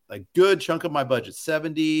spent a good chunk of my budget,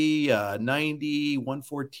 70, 90,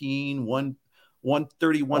 114,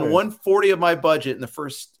 131, 140 of my budget in the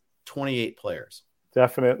first 28 players.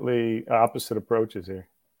 Definitely opposite approaches here.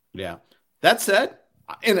 Yeah. That said,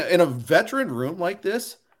 in a veteran room like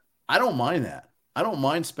this, I don't mind that. I don't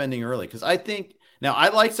mind spending early because I think now I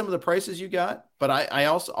like some of the prices you got, but I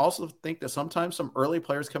also think that sometimes some early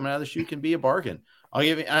players coming out of the chute can be a bargain. I'll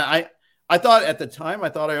give you, I thought at the time, I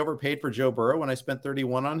overpaid for Joe Burrow when I spent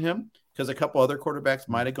 31 on him because a couple other quarterbacks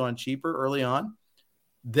might have gone cheaper early on.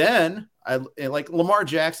 Then I like Lamar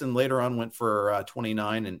Jackson later on went for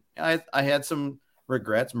 29, and I had some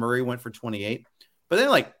regrets. Murray went for 28, but then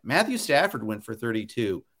like Matthew Stafford went for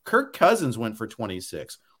 32. Kirk Cousins went for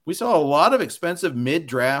 26. We saw a lot of expensive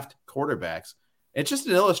mid-draft quarterbacks. It's just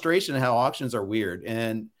an illustration of how auctions are weird,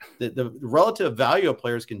 and the relative value of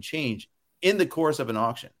players can change in the course of an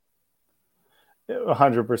auction.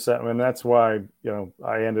 100%. I mean, that's why,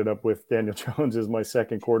 I ended up with Daniel Jones as my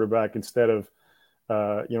second quarterback instead of,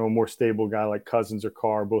 a more stable guy like Cousins or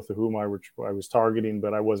Carr, both of whom I was targeting,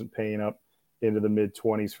 but I wasn't paying up into the mid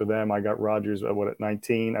 20s for them. I got Rodgers at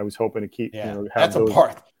 19. I was hoping to keep, that's a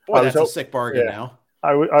part. Boy, that's a sick bargain now.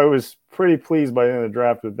 I was pretty pleased by the end of the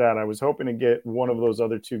draft with that. I was hoping to get one of those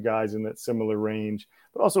other 2 guys in that similar range,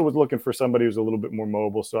 but also was looking for somebody who's a little bit more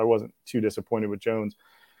mobile. So I wasn't too disappointed with Jones.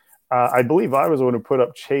 I believe I was the one who put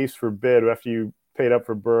up Chase for bid after you paid up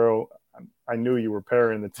for Burrow. I knew you were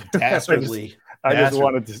pairing the 2. Dastardly. I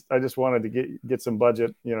just wanted to get some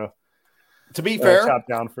budget, to be fair, chopped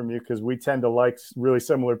down from you because we tend to like really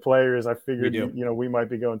similar players. I figured we might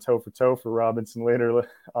be going toe for toe for Robinson later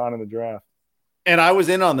on in the draft. And I was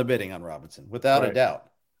in on the bidding on Robinson without a doubt.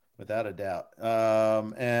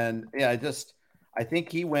 And yeah, I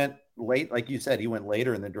think he went late, like you said, he went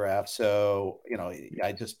later in the draft. So,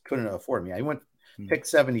 I just couldn't afford him. I went pick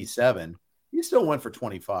 77. He still went for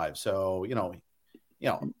 25. So,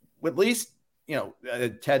 at least,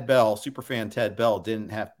 Ted Bell, superfan Ted Bell didn't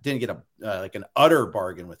get like an utter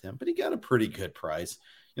bargain with him, but he got a pretty good price.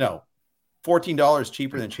 $14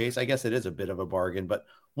 cheaper than Chase. I guess it is a bit of a bargain, but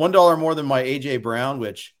 $1 more than my AJ Brown,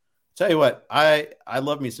 which tell you what, I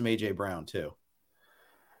love me some AJ Brown too.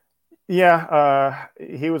 Yeah,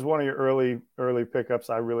 he was one of your early pickups.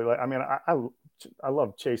 I really like. I mean, I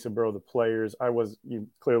love Chase and Burrow, the players. You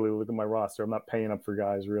clearly look at my roster. I'm not paying up for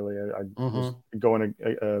guys really. I was going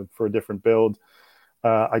for a different build.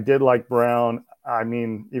 I did like Brown. I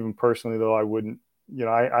mean, even personally though, I wouldn't.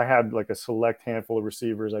 I had like a select handful of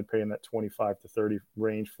receivers I'd pay in that 25 to 30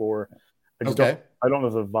 range for. I don't know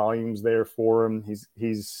if the volume's there for him.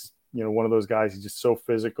 He's one of those guys. He's just so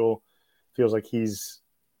physical. Feels like he's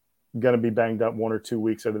going to be banged up 1 or 2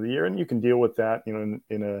 weeks out of the year, and you can deal with that, in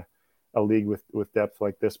a league with depth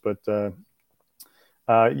like this. But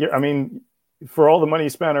I mean, for all the money you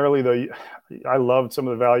spent early, though, I loved some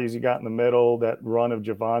of the values you got in the middle. That run of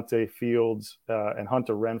Javonte Fields and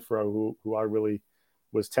Hunter Renfrow, who I really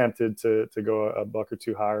was tempted to go a buck or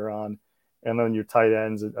 2 higher on, and then your tight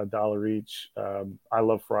ends $1 each. I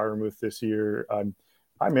love Freiermuth this year.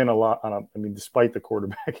 I'm in a lot despite the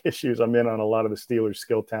quarterback issues, I'm in on a lot of the Steelers'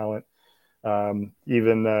 skill talent. I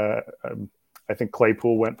think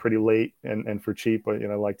Claypool went pretty late and for cheap, but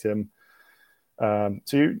I liked him. So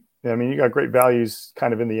you got great values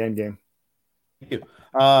kind of in the end game. Thank you.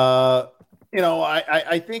 I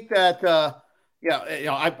think that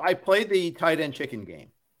I played the tight end chicken game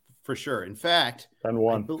for sure. In fact, and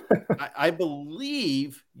one. I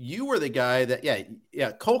believe you were the guy that,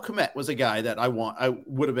 Cole Kmet was a guy that I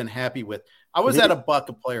would have been happy with. I was at $1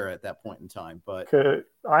 a player at that point in time, but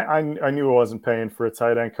I knew I wasn't paying for a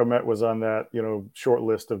tight end. Kmet was on that, short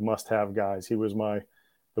list of must-have guys. He was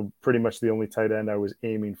pretty much the only tight end I was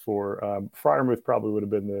aiming for. Freiermuth probably would have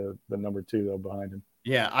been the number 2 though behind him.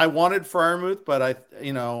 Yeah, I wanted Freiermuth, but I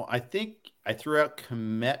think I threw out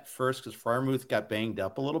Kmet first because Freiermuth got banged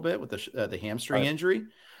up a little bit with the hamstring injury.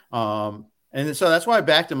 And so that's why I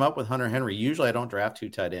backed him up with Hunter Henry. Usually I don't draft 2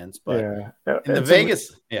 tight ends, but in the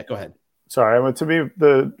Vegas, go ahead. Sorry, to me,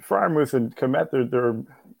 the Freiermuth and Kmet,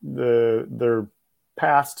 their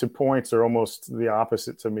paths to points are almost the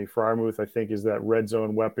opposite to me. Freiermuth, I think, is that red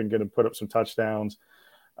zone weapon, going to put up some touchdowns.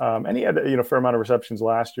 And he had a fair amount of receptions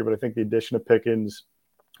last year, but I think the addition of Pickens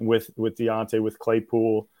with Deontay, with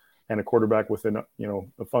Claypool, and a quarterback with a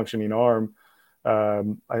functioning arm,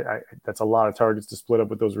 that's a lot of targets to split up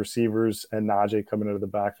with those receivers, and Najee coming out of the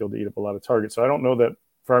backfield to eat up a lot of targets. So I don't know that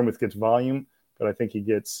Freiermuth gets volume, but I think he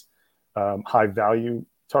gets high value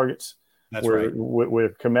targets. That's right.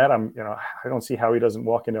 With Kmet, I don't see how he doesn't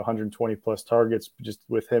walk into 120 plus targets just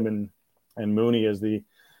with him and Mooney as the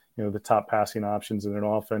top passing options in an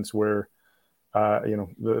offense where they're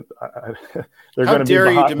going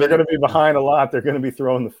to be behind a lot. They're going to be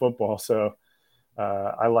throwing the football. So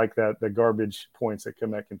I like the garbage points that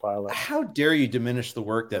Kmet can pile up. How dare you diminish the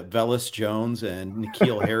work that Velus Jones and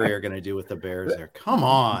N'Keal Harry are going to do with the Bears there? Come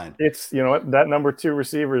on. It's, that number 2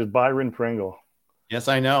 receiver is Byron Pringle. Yes,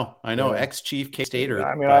 I know. Yeah. Ex-Chief K-Stater.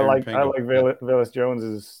 I like Velus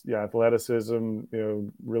Jones's athleticism,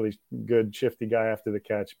 really good shifty guy after the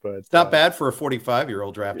catch, but it's not bad for a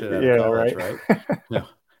 45-year-old drafted out of college, right?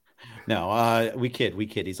 No, we kid.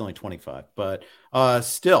 He's only 25, but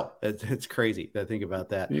still, it's crazy to think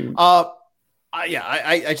about that.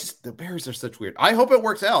 I just, the Bears are such weird. I hope it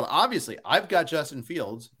works out. Obviously, I've got Justin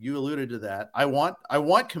Fields. You alluded to that. I want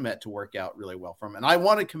Kmet to work out really well for him, and I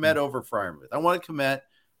wanted Kmet over Freiermuth. I wanted Kmet.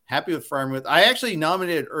 Happy with Freiermuth. I actually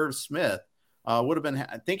nominated Irv Smith. Would have been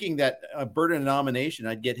thinking that a burden nomination,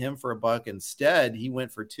 I'd get him for $1. Instead, he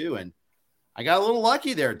went for 2, and I got a little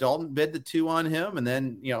lucky there. Dalton bid the 2 on him, and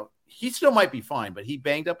then he still might be fine, but he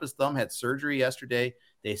banged up his thumb, had surgery yesterday.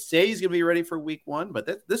 They say he's going to be ready for week 1, but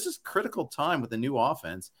this is critical time with the new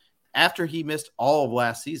offense after he missed all of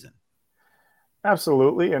last season.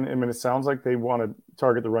 Absolutely. And it sounds like they want to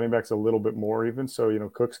target the running backs a little bit more even. So,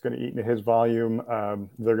 Cook's going to eat into his volume.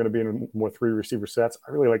 They're going to be in more 3 receiver sets.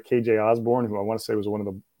 I really like KJ Osborne, who I want to say was one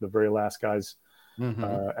of the very last guys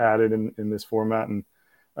added in this format. And,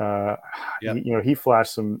 he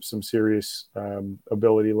flashed some serious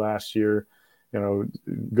ability last year.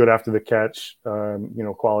 Good after the catch,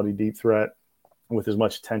 quality deep threat with as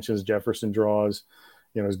much attention as Jefferson draws,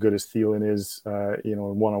 as good as Thielen is, in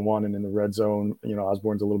one-on-one and in the red zone.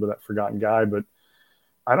 Osborne's a little bit of that forgotten guy, but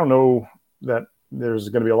I don't know that there's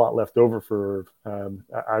going to be a lot left over for,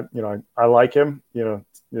 I like him,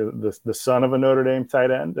 the son of a Notre Dame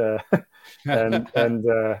tight end. And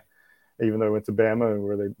even though I went to Bama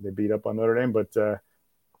where they beat up on Notre Dame, but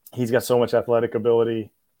he's got so much athletic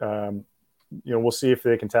ability. We'll see if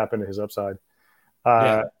they can tap into his upside.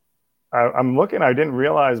 I'm looking, I didn't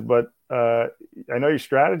realize, but I know your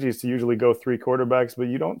strategy is to usually go 3 quarterbacks, but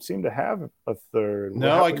you don't seem to have a third.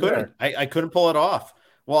 No, I couldn't. I couldn't pull it off.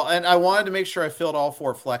 Well, and I wanted to make sure I filled all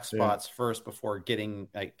 4 flex spots first before getting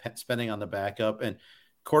spending on the backup. And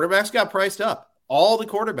quarterbacks got priced up. All the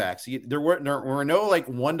quarterbacks. There were no $1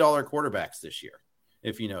 quarterbacks this year,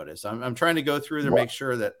 if you notice. I'm trying to go through there, make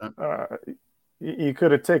sure that you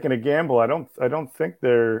could have taken a gamble. I don't think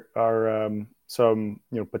there are some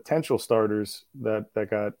potential starters that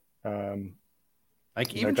got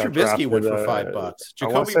like even Trubisky went for $5.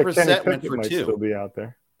 Jacoby Brissett went for 2. Still be out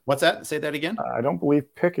there. What's that? Say that again. I don't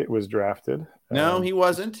believe Pickett was drafted. No, he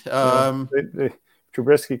wasn't.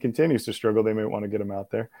 Trubisky continues to struggle. They may want to get him out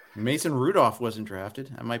there. Mason Rudolph wasn't drafted.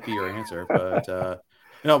 That might be your answer, but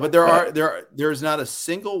no. But there's not a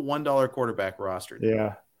single $1 quarterback rostered.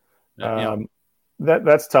 Yeah.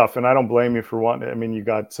 That's tough, and I don't blame you for wanting. I mean, you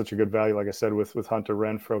got such a good value, like I said, with Hunter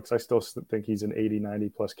Renfrow, because I still think he's an 80, 90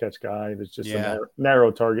 plus catch guy. There's just a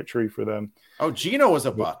narrow target tree for them. Oh, Geno was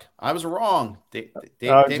 $1. I was wrong. Dave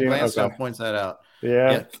Lansdowne points that out.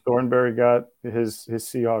 Yeah, Thornberry got his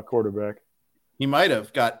Seahawk quarterback. He might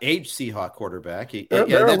have got aged Seahawk quarterback.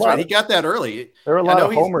 That's right. He got that early. There are a lot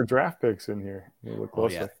of Homer draft picks in here. You look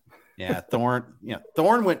closely.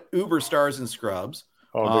 Thorn went Uber stars and scrubs.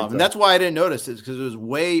 And that's why I didn't notice it, because it was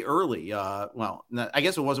way early. I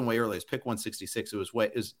guess it wasn't way early. It's pick 166. It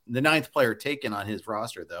was the ninth player taken on his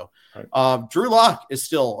roster, though. Right. Drew Lock is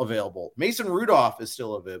still available. Mason Rudolph is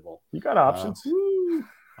still available. You got options.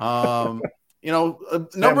 A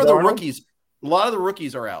number of the rookies, a lot of the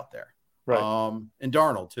rookies are out there. Right. And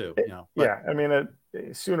Darnold too. I mean,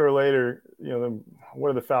 sooner or later, what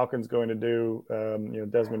are the Falcons going to do?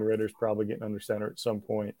 Desmond Ritter's probably getting under center at some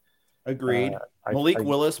point. Agreed. Malik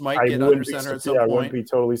Willis might get under center at some point. I wouldn't be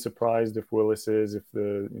totally surprised if Willis is, if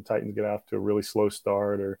the Titans get off to a really slow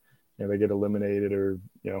start, or they get eliminated, or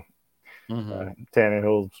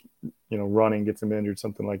Tannehill's running gets him injured,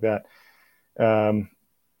 something like that.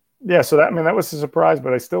 So that was a surprise,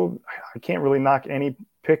 but I can't really knock any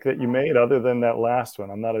pick that you made other than that last one.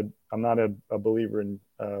 I'm not a believer in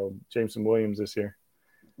Jameson Williams this year.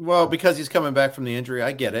 Well, because he's coming back from the injury,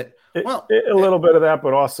 I get it. A little bit of that,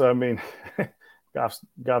 but also, I mean, Goff's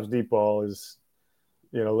deep ball is,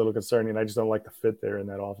 a little concerning. I just don't like the fit there in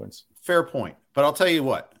that offense. Fair point. But I'll tell you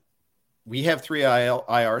what, we have 3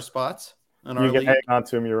 IR spots in our league. You can hang on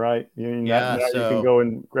to him. You're right. You can go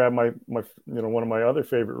and grab my one of my other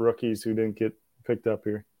favorite rookies who didn't get picked up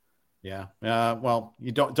here. Yeah. Well,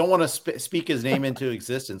 you don't want to speak his name into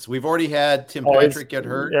existence. We've already had Tim Patrick get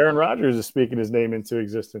hurt. Aaron Rodgers is speaking his name into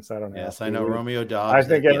existence. I don't know. Yes, I know. Romeo Dobbs. I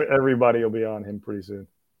think everybody will be on him pretty soon.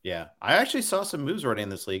 Yeah. I actually saw some moves already in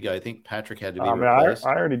this league. I think Patrick had to be replaced.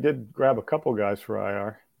 I already did grab a couple guys for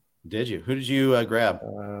IR. Did you? Who did you grab?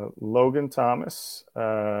 Logan Thomas.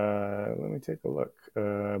 Let me take a look.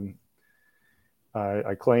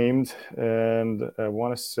 I claimed, and I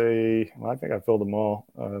want to say, I think I filled them all.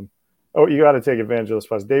 You got to take advantage of those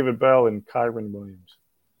spots. David Bell and Kyron Williams.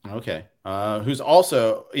 Okay. Who's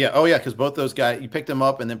also, because both those guys, you picked them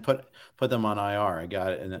up and then put them on IR. I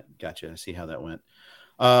got it. And gotcha. I see how that went.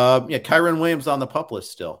 Kyron Williams on the PUP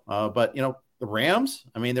list still. But, the Rams,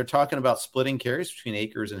 I mean, they're talking about splitting carries between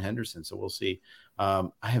Akers and Henderson. So we'll see.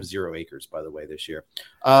 I have 0 Akers, by the way, this year.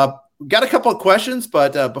 Got a couple of questions,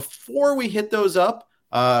 but before we hit those up,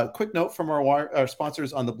 quick note from our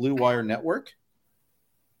sponsors on the Blue Wire Network.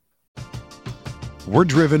 We're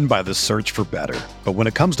driven by the search for better. But when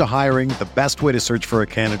it comes to hiring, the best way to search for a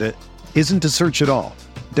candidate isn't to search at all.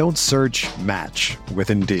 Don't search, match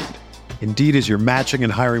with Indeed. Indeed is your matching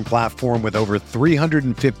and hiring platform with over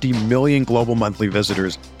 350 million global monthly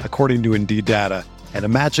visitors, according to Indeed data, and a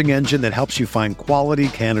matching engine that helps you find quality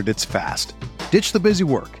candidates fast. Ditch the busy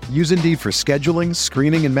work. Use Indeed for scheduling,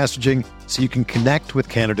 screening, and messaging so you can connect with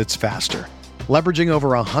candidates faster. Leveraging over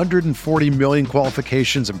 140 million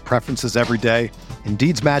qualifications and preferences every day,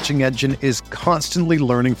 Indeed's matching engine is constantly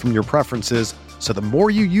learning from your preferences, so the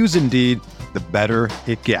more you use Indeed, the better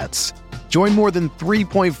it gets. Join more than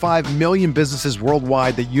 3.5 million businesses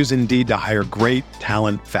worldwide that use Indeed to hire great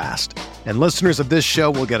talent fast. And listeners of this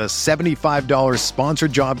show will get a $75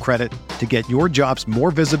 sponsored job credit to get your jobs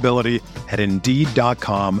more visibility at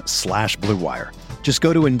Indeed.com/Blue Wire. Just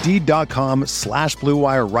go to Indeed.com/Blue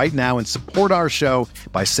Wire right now and support our show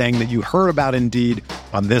by saying that you heard about Indeed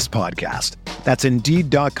on this podcast. That's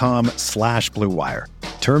Indeed.com/Blue Wire.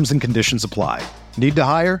 Terms and conditions apply. Need to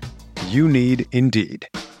hire? You need Indeed.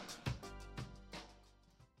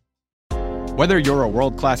 Whether you're a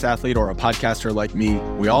world-class athlete or a podcaster like me,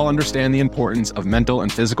 we all understand the importance of mental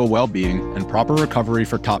and physical well-being and proper recovery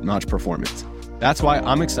for top-notch performance. That's why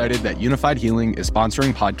I'm excited that Unified Healing is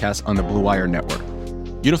sponsoring podcasts on the Blue Wire Network.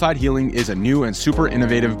 Unified Healing is a new and super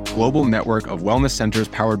innovative global network of wellness centers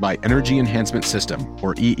powered by Energy Enhancement System,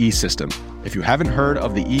 or EE System. If you haven't heard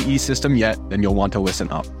of the EE System yet, then you'll want to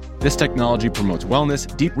listen up. This technology promotes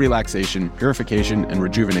wellness, deep relaxation, purification, and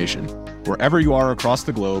rejuvenation. Wherever you are across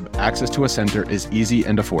the globe, access to a center is easy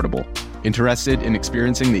and affordable. Interested in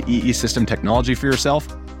experiencing the EE System technology for yourself?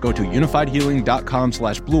 Go to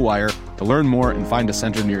unifiedhealing.com/Blue Wire to learn more and find a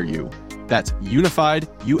center near you. That's unified,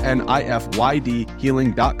 UNIFYD,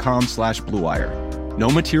 healing.com/Blue Wire. No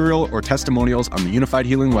material or testimonials on the Unified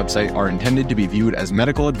Healing website are intended to be viewed as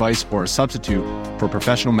medical advice or a substitute for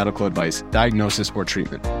professional medical advice, diagnosis, or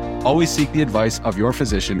treatment. Always seek the advice of your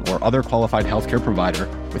physician or other qualified healthcare provider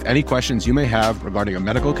with any questions you may have regarding a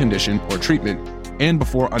medical condition or treatment and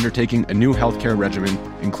before undertaking a new healthcare regimen,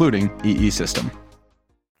 including EE System.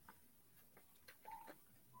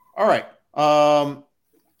 All right.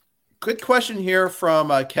 Quick question here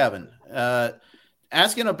from Kevin.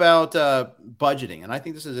 Asking about budgeting, and I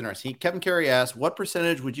think this is interesting. Kevin Carey asked, what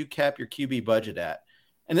percentage would you cap your QB budget at?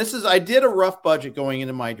 And I did a rough budget going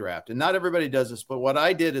into my draft, and not everybody does this, but what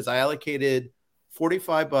I did is I allocated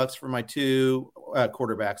 $45 for my 2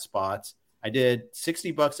 quarterback spots. I did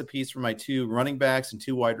 $60 a piece for my 2 running backs and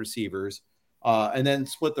 2 wide receivers. and then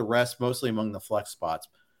split the rest mostly among the flex spots.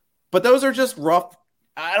 But those are just rough.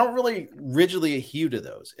 I don't really rigidly adhere to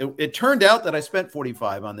those. It turned out that I spent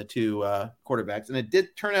 45 on the two quarterbacks, and it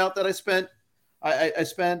did turn out that I spent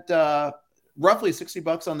roughly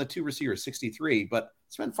 $60 on the two receivers, 63, but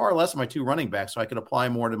spent far less on my two running backs, so I could apply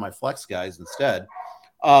more to my flex guys instead.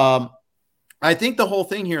 I think the whole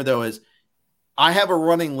thing here, though, is I have a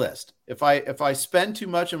running list. If I spend too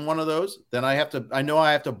much in one of those, then I know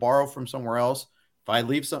I have to borrow from somewhere else. If I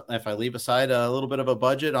leave aside a little bit of a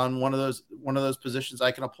budget on one of those positions,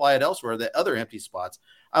 I can apply it elsewhere, the other empty spots.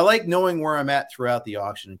 I like knowing where I'm at throughout the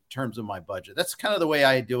auction in terms of my budget. That's kind of the way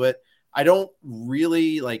I do it. I don't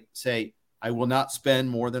really say I will not spend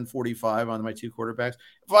more than 45 on my two quarterbacks.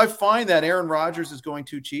 If I find that Aaron Rodgers is going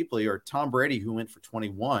too cheaply, or Tom Brady, who went for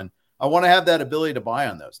 21, I want to have that ability to buy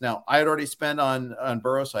on those. Now, I had already spent on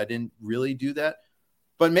Burrow, so I didn't really do that.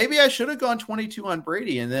 But maybe I should have gone 22 on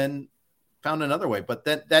Brady and then found another way. But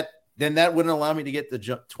then that wouldn't allow me to get the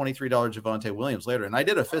 $23 Javonte Williams later. And I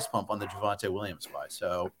did a fist pump on the Javonte Williams buy.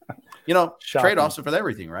 So, trade-offs for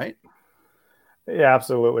everything, right? Yeah,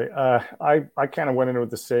 absolutely. I kind of went in with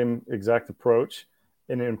the same exact approach.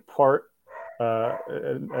 And in part,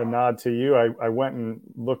 a nod to you, I went and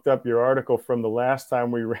looked up your article from the last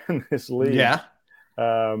time we ran this league. Yeah.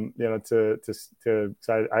 I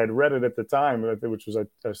had read it at the time, which was I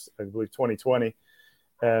believe 2020,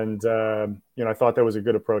 and I thought that was a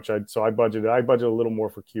good approach. I budgeted a little more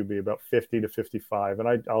for QB, about 50 to 55,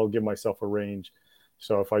 and I'll give myself a range.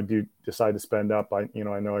 So if I do decide to spend up, I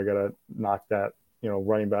know I got to knock that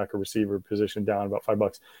running back or receiver position down about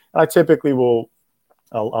 $5. I typically will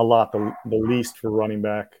allot the least for running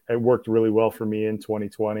back. It worked really well for me in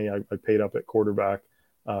 2020. I paid up at quarterback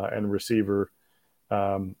and receiver.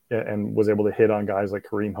 And was able to hit on guys like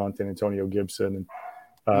Kareem Hunt and Antonio Gibson.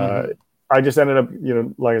 And I just ended up,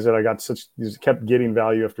 like I said, kept getting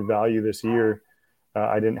value after value this year.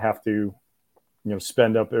 I didn't have to,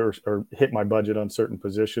 spend up or hit my budget on certain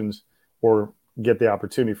positions or get the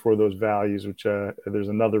opportunity for those values, which there's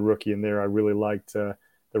another rookie in there I really liked that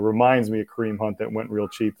reminds me of Kareem Hunt that went real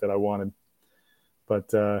cheap that I wanted.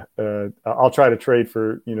 But I'll try to trade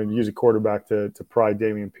for, use a quarterback to pry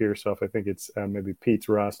Dameon Pierce off. I think it's maybe Pete's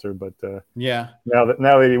roster, but yeah. Now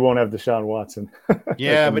that he won't have Deshaun Watson.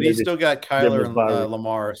 Yeah, but he's still got Kyler and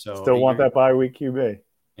Lamar. So still want that bye week QB.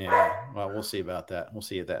 Yeah, well, we'll see about that. We'll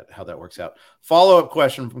see how that works out. Follow-up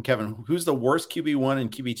question from Kevin. Who's the worst QB1 and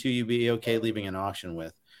QB2 you'd be okay leaving an auction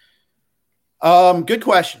with? Good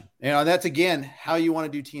question. That's again how you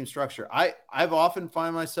want to do team structure. I've often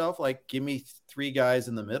find myself give me three guys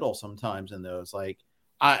in the middle sometimes in those.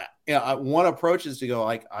 One approach is to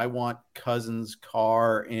go I want Cousins,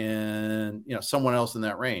 Carr, and someone else in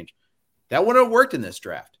that range. That wouldn't have worked in this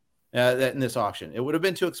draft, in this auction. It would have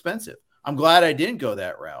been too expensive. I'm glad I didn't go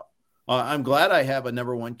that route. I'm glad I have a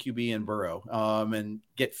number one QB in Burrow and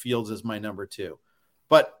get Fields as my number two.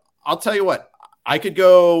 But I'll tell you what, I could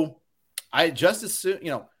go. I just as soon,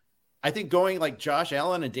 I think going like Josh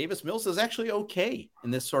Allen and Davis Mills is actually okay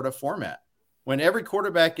in this sort of format. When every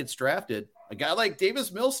quarterback gets drafted, a guy like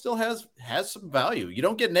Davis Mills still has some value. You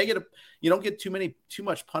don't get negative. You don't get too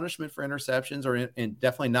much punishment for interceptions, and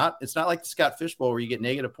definitely not. It's not like the Scott Fish Bowl where you get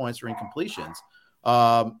negative points for incompletions.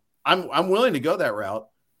 I'm willing to go that route.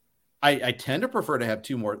 I tend to prefer to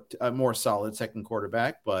have more solid second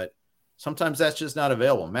quarterback, but sometimes that's just not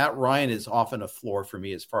available. Matt Ryan is often a floor for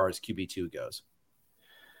me as far as QB2 goes.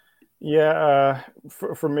 Yeah,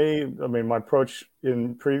 for me, my approach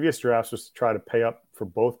in previous drafts was to try to pay up for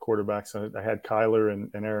both quarterbacks. I had Kyler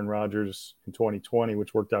and Aaron Rodgers in 2020,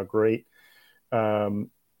 which worked out great.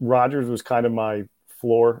 Rodgers was kind of my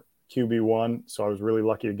floor QB1, so I was really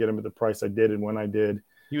lucky to get him at the price I did and when I did.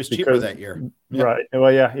 He was cheaper that year. Yeah. Right.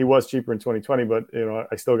 Well, yeah, he was cheaper in 2020, but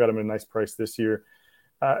I still got him at a nice price this year.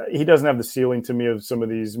 He doesn't have the ceiling to me of some of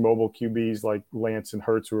these mobile QBs like Lance and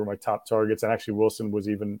Hurts, who were my top targets. And actually Wilson was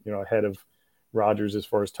even, ahead of Rodgers as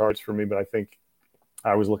far as targets for me. But I think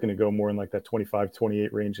I was looking to go more in like that 25,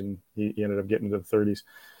 28 range, and he ended up getting to the 30s.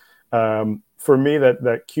 For me,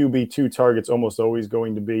 that QB2 target's almost always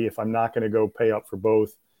going to be, if I'm not going to go pay up for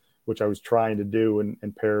both, which I was trying to do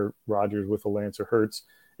and pair Rodgers with a Lance or Hurts,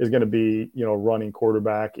 is going to be, running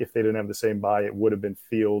quarterback. If they didn't have the same buy, it would have been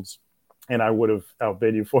Fields, and I would have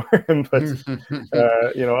outbid you for him. But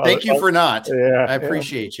thank you for not. Yeah, I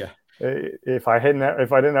appreciate you. If I didn't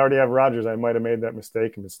already have Rodgers, I might have made that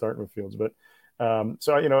mistake and been starting with Fields. But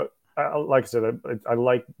like I said, I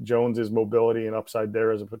like Jones's mobility and upside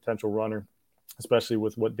there as a potential runner, especially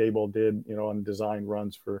with what Daboll did, on design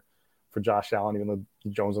runs for Josh Allen, even though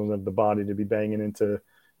Jones doesn't have the body to be banging into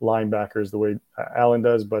linebackers the way Allen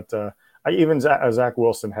does. But Even Zach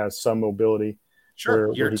Wilson has some mobility.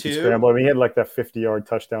 Sure. Where he can scramble. I mean, he had like that 50-yard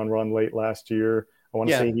touchdown run late last year. I want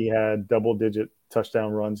to say he had double-digit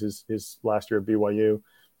touchdown runs his last year at BYU.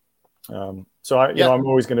 So I'm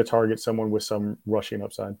always going to target someone with some rushing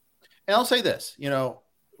upside. And I'll say this,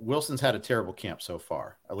 Wilson's had a terrible camp so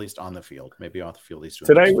far, at least on the field. Maybe off the field,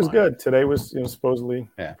 today was good. Today was supposedly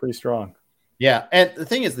pretty strong. Yeah, and the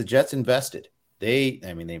thing is, the Jets invested. They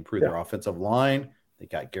improved their offensive line. They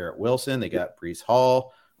got Garrett Wilson. They got Breece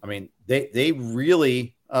Hall. I mean, they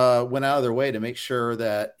really went out of their way to make sure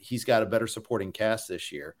that he's got a better supporting cast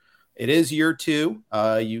this year. It is year 2.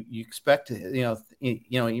 You expect,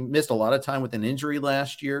 he missed a lot of time with an injury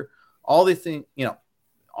last year. All these things,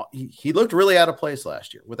 he looked really out of place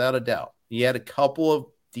last year, without a doubt. He had a couple of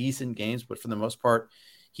decent games, but for the most part,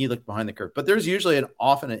 he looked behind the curve. But there's usually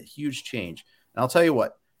often a huge change. And I'll tell you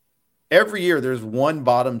what, every year there's one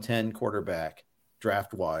bottom 10 quarterback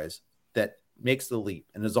draft-wise that makes the leap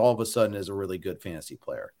and is all of a sudden is a really good fantasy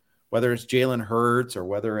player. Whether it's Jalen Hurts or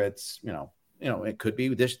whether it's, it could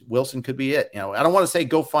be this Wilson could be it. I don't want to say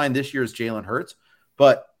go find this year's Jalen Hurts,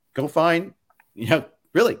 but go find,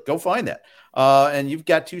 really go find that. And you've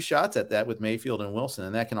got 2 shots at that with Mayfield and Wilson,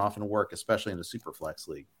 and that can often work, especially in a Superflex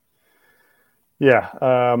league. Yeah.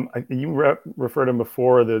 You referred to him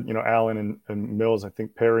before, Allen and Mills, I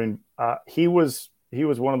think pairing. He was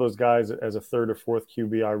one of those guys as a 3rd or 4th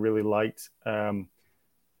QB I really liked.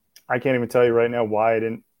 I can't even tell you right now why I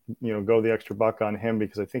didn't, go the extra buck on him,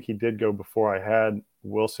 because I think he did go before I had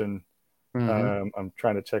Wilson. Mm-hmm. I'm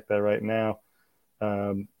trying to check that right now.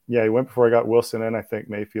 He went before I got Wilson, and I think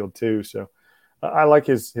Mayfield too. So I like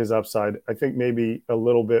his upside. I think maybe a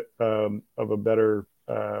little bit of a better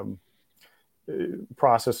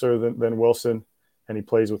processor than Wilson, and he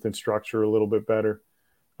plays within structure a little bit better.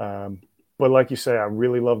 But like you say, I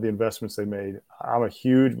really love the investments they made. I'm a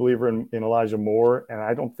huge believer in Elijah Moore, and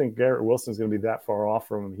I don't think Garrett Wilson's going to be that far off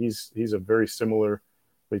from him. He's a very similarly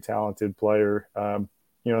talented player. And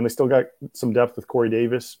they still got some depth with Corey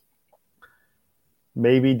Davis.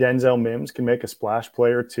 Maybe Denzel Mims can make a splash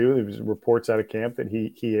player too. There's reports out of camp that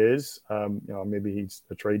he is. Maybe he's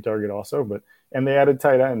a trade target also. And they added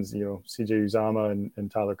tight ends. C.J. Uzama and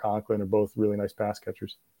Tyler Conklin are both really nice pass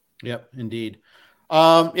catchers. Yep, indeed.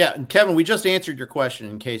 And Kevin, we just answered your question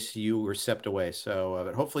in case you were stepped away. So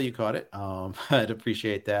but hopefully you caught it. I'd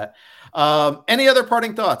appreciate that. Any other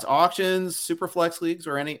parting thoughts? Auctions, Superflex leagues,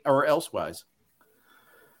 or elsewise?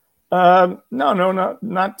 No,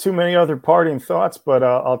 not too many other parting thoughts, but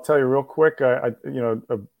I'll tell you real quick. I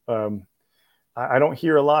don't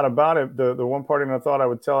hear a lot about it. The one parting thought I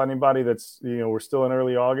would tell anybody that's, we're still in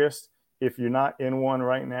early August. If you're not in one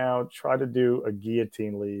right now, try to do a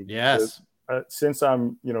guillotine league. Yes. Since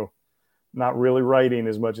I'm, not really writing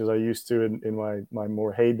as much as I used to in my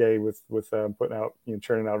more heyday with putting out,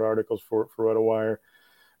 churning out articles for RotoWire.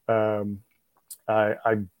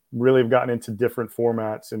 I really have gotten into different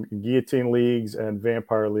formats, and guillotine leagues and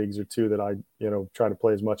vampire leagues are 2 that I, try to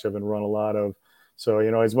play as much of and run a lot of. So,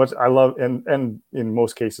 as much I love, and in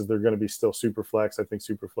most cases, they're going to be still Superflex. I think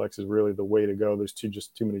Superflex is really the way to go. There's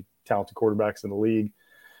just too many talented quarterbacks in the league.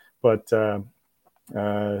 But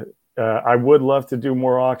I would love to do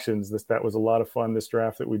more auctions. That was a lot of fun, this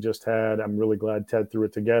draft that we just had. I'm really glad Ted threw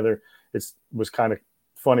it together. It was kind of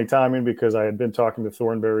funny timing because I had been talking to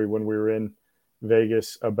Thornberry when we were in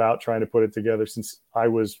Vegas about trying to put it together, since I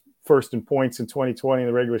was first in points in 2020 in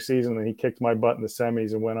the regular season, and he kicked my butt in the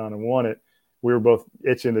semis and went on and won it. We were both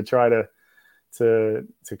itching to try to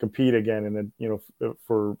compete again. And then,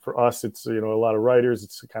 for us, it's, a lot of writers,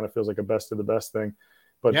 it kind of feels like a best of the best thing.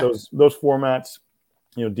 But those formats,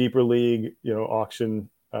 deeper league, auction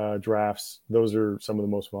drafts, those are some of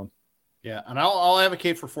the most fun. Yeah, and I'll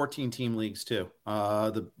advocate for 14-team leagues too.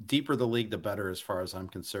 The deeper the league, the better, as far as I'm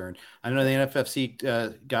concerned. I know the NFFC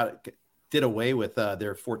did away with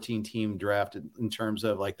their 14-team draft in terms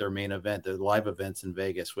of like their main event, the live events in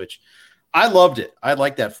Vegas, which I loved it. I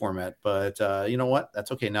like that format, but you know what?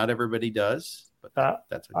 That's okay. Not everybody does. But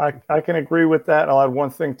that's okay. I can agree with that. I'll add one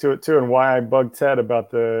thing to it too, and why I bugged Ted about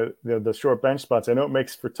the short bench spots. I know it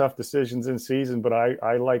makes for tough decisions in season, but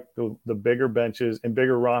I like the bigger benches and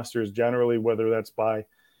bigger rosters generally, whether that's by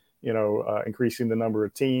increasing the number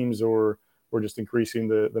of teams or just increasing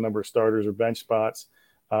the number of starters or bench spots.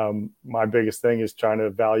 My biggest thing is trying to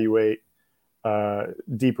evaluate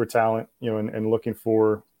deeper talent, and looking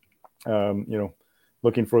for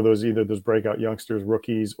those breakout youngsters,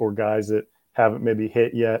 rookies, or guys that haven't maybe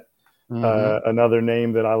hit yet. Mm-hmm. Another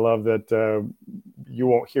name that I love that you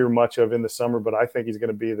won't hear much of in the summer, but I think he's going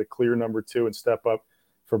to be the clear number 2 and step up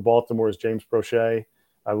for Baltimore, is James Prochet.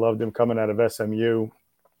 I loved him coming out of SMU.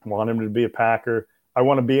 I want him to be a Packer. I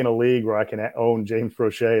want to be in a league where I can own James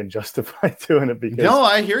Prochet and justify doing it. Because no,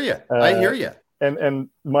 I hear you. I hear you. And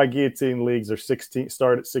my guillotine leagues are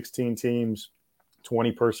start at 16 teams,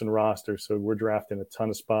 20-person roster. So we're drafting a ton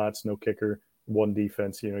of spots, no kicker, one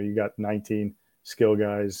defense. You got 19 skill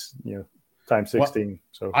guys, times 16. Well,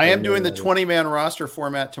 so I am doing the 20-man roster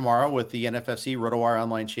format tomorrow with the NFFC RotoWire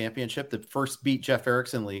Online Championship, the first Beat Jeff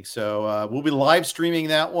Erickson League. So we'll be live streaming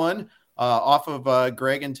that one off of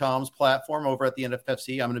Greg and Tom's platform over at the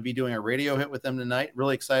NFFC. I'm going to be doing a radio hit with them tonight.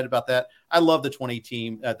 Really excited about that. I love the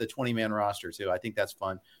 20-man roster too. I think that's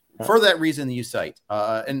fun for that reason you cite.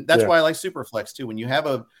 And that's why I like Superflex too. When you have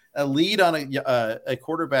a lead on a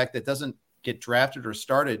quarterback that doesn't get drafted or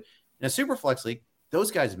started in a Superflex league,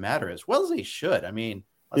 those guys matter as well as they should. I mean,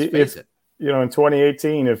 let's face it. In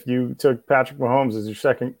 2018, if you took Patrick Mahomes as your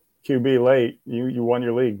second QB late, you won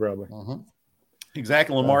your league, probably. Mm-hmm.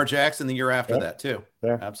 Exactly. Lamar Jackson the year after that, too.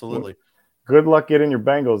 Yeah. Absolutely. Good luck getting your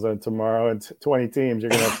Bengals on tomorrow. It's 20 teams. You're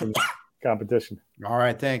going to have some competition. All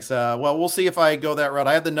right. Thanks. Well, we'll see if I go that route.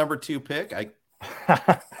 I have the number 2 pick.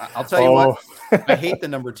 I'll tell you what. I hate the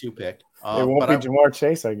number 2 pick. It won't be Jamar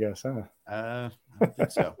Chase, I guess, huh? I don't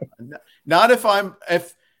think so. Not if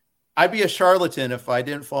I'd be a charlatan if I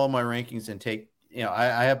didn't follow my rankings and take,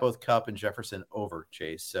 I have both Kupp and Jefferson over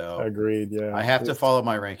Chase. So agreed. Yeah. I have to follow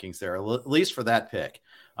my rankings there, at least for that pick.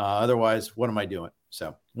 Otherwise, what am I doing?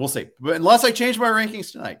 So we'll see. But unless I change my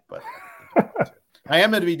rankings tonight, but I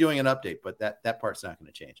am going to be doing an update, but that part's not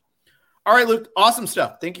going to change. All right, Luke, awesome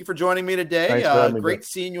stuff. Thank you for joining me today. Great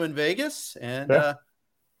seeing you in Vegas. And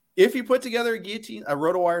if you put together a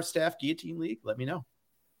RotoWire staff guillotine league, let me know.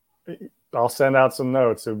 I'll send out some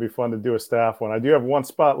notes. It would be fun to do a staff one. I do have one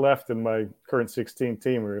spot left in my current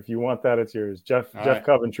 16-teamer. If you want that, it's yours. Jeff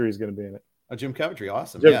Coventry is going to be in it. Jim Coventry,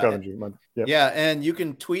 awesome. Jim Coventry. Yep. Yeah, and you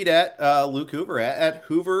can tweet at Luke Hoover at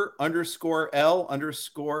Hoover_L_A.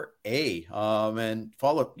 And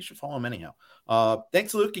follow. You should follow him anyhow.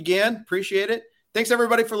 Thanks, Luke, again. Appreciate it. Thanks,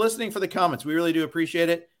 everybody, for listening, for the comments. We really do appreciate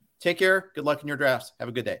it. Take care. Good luck in your drafts. Have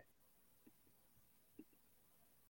a good day.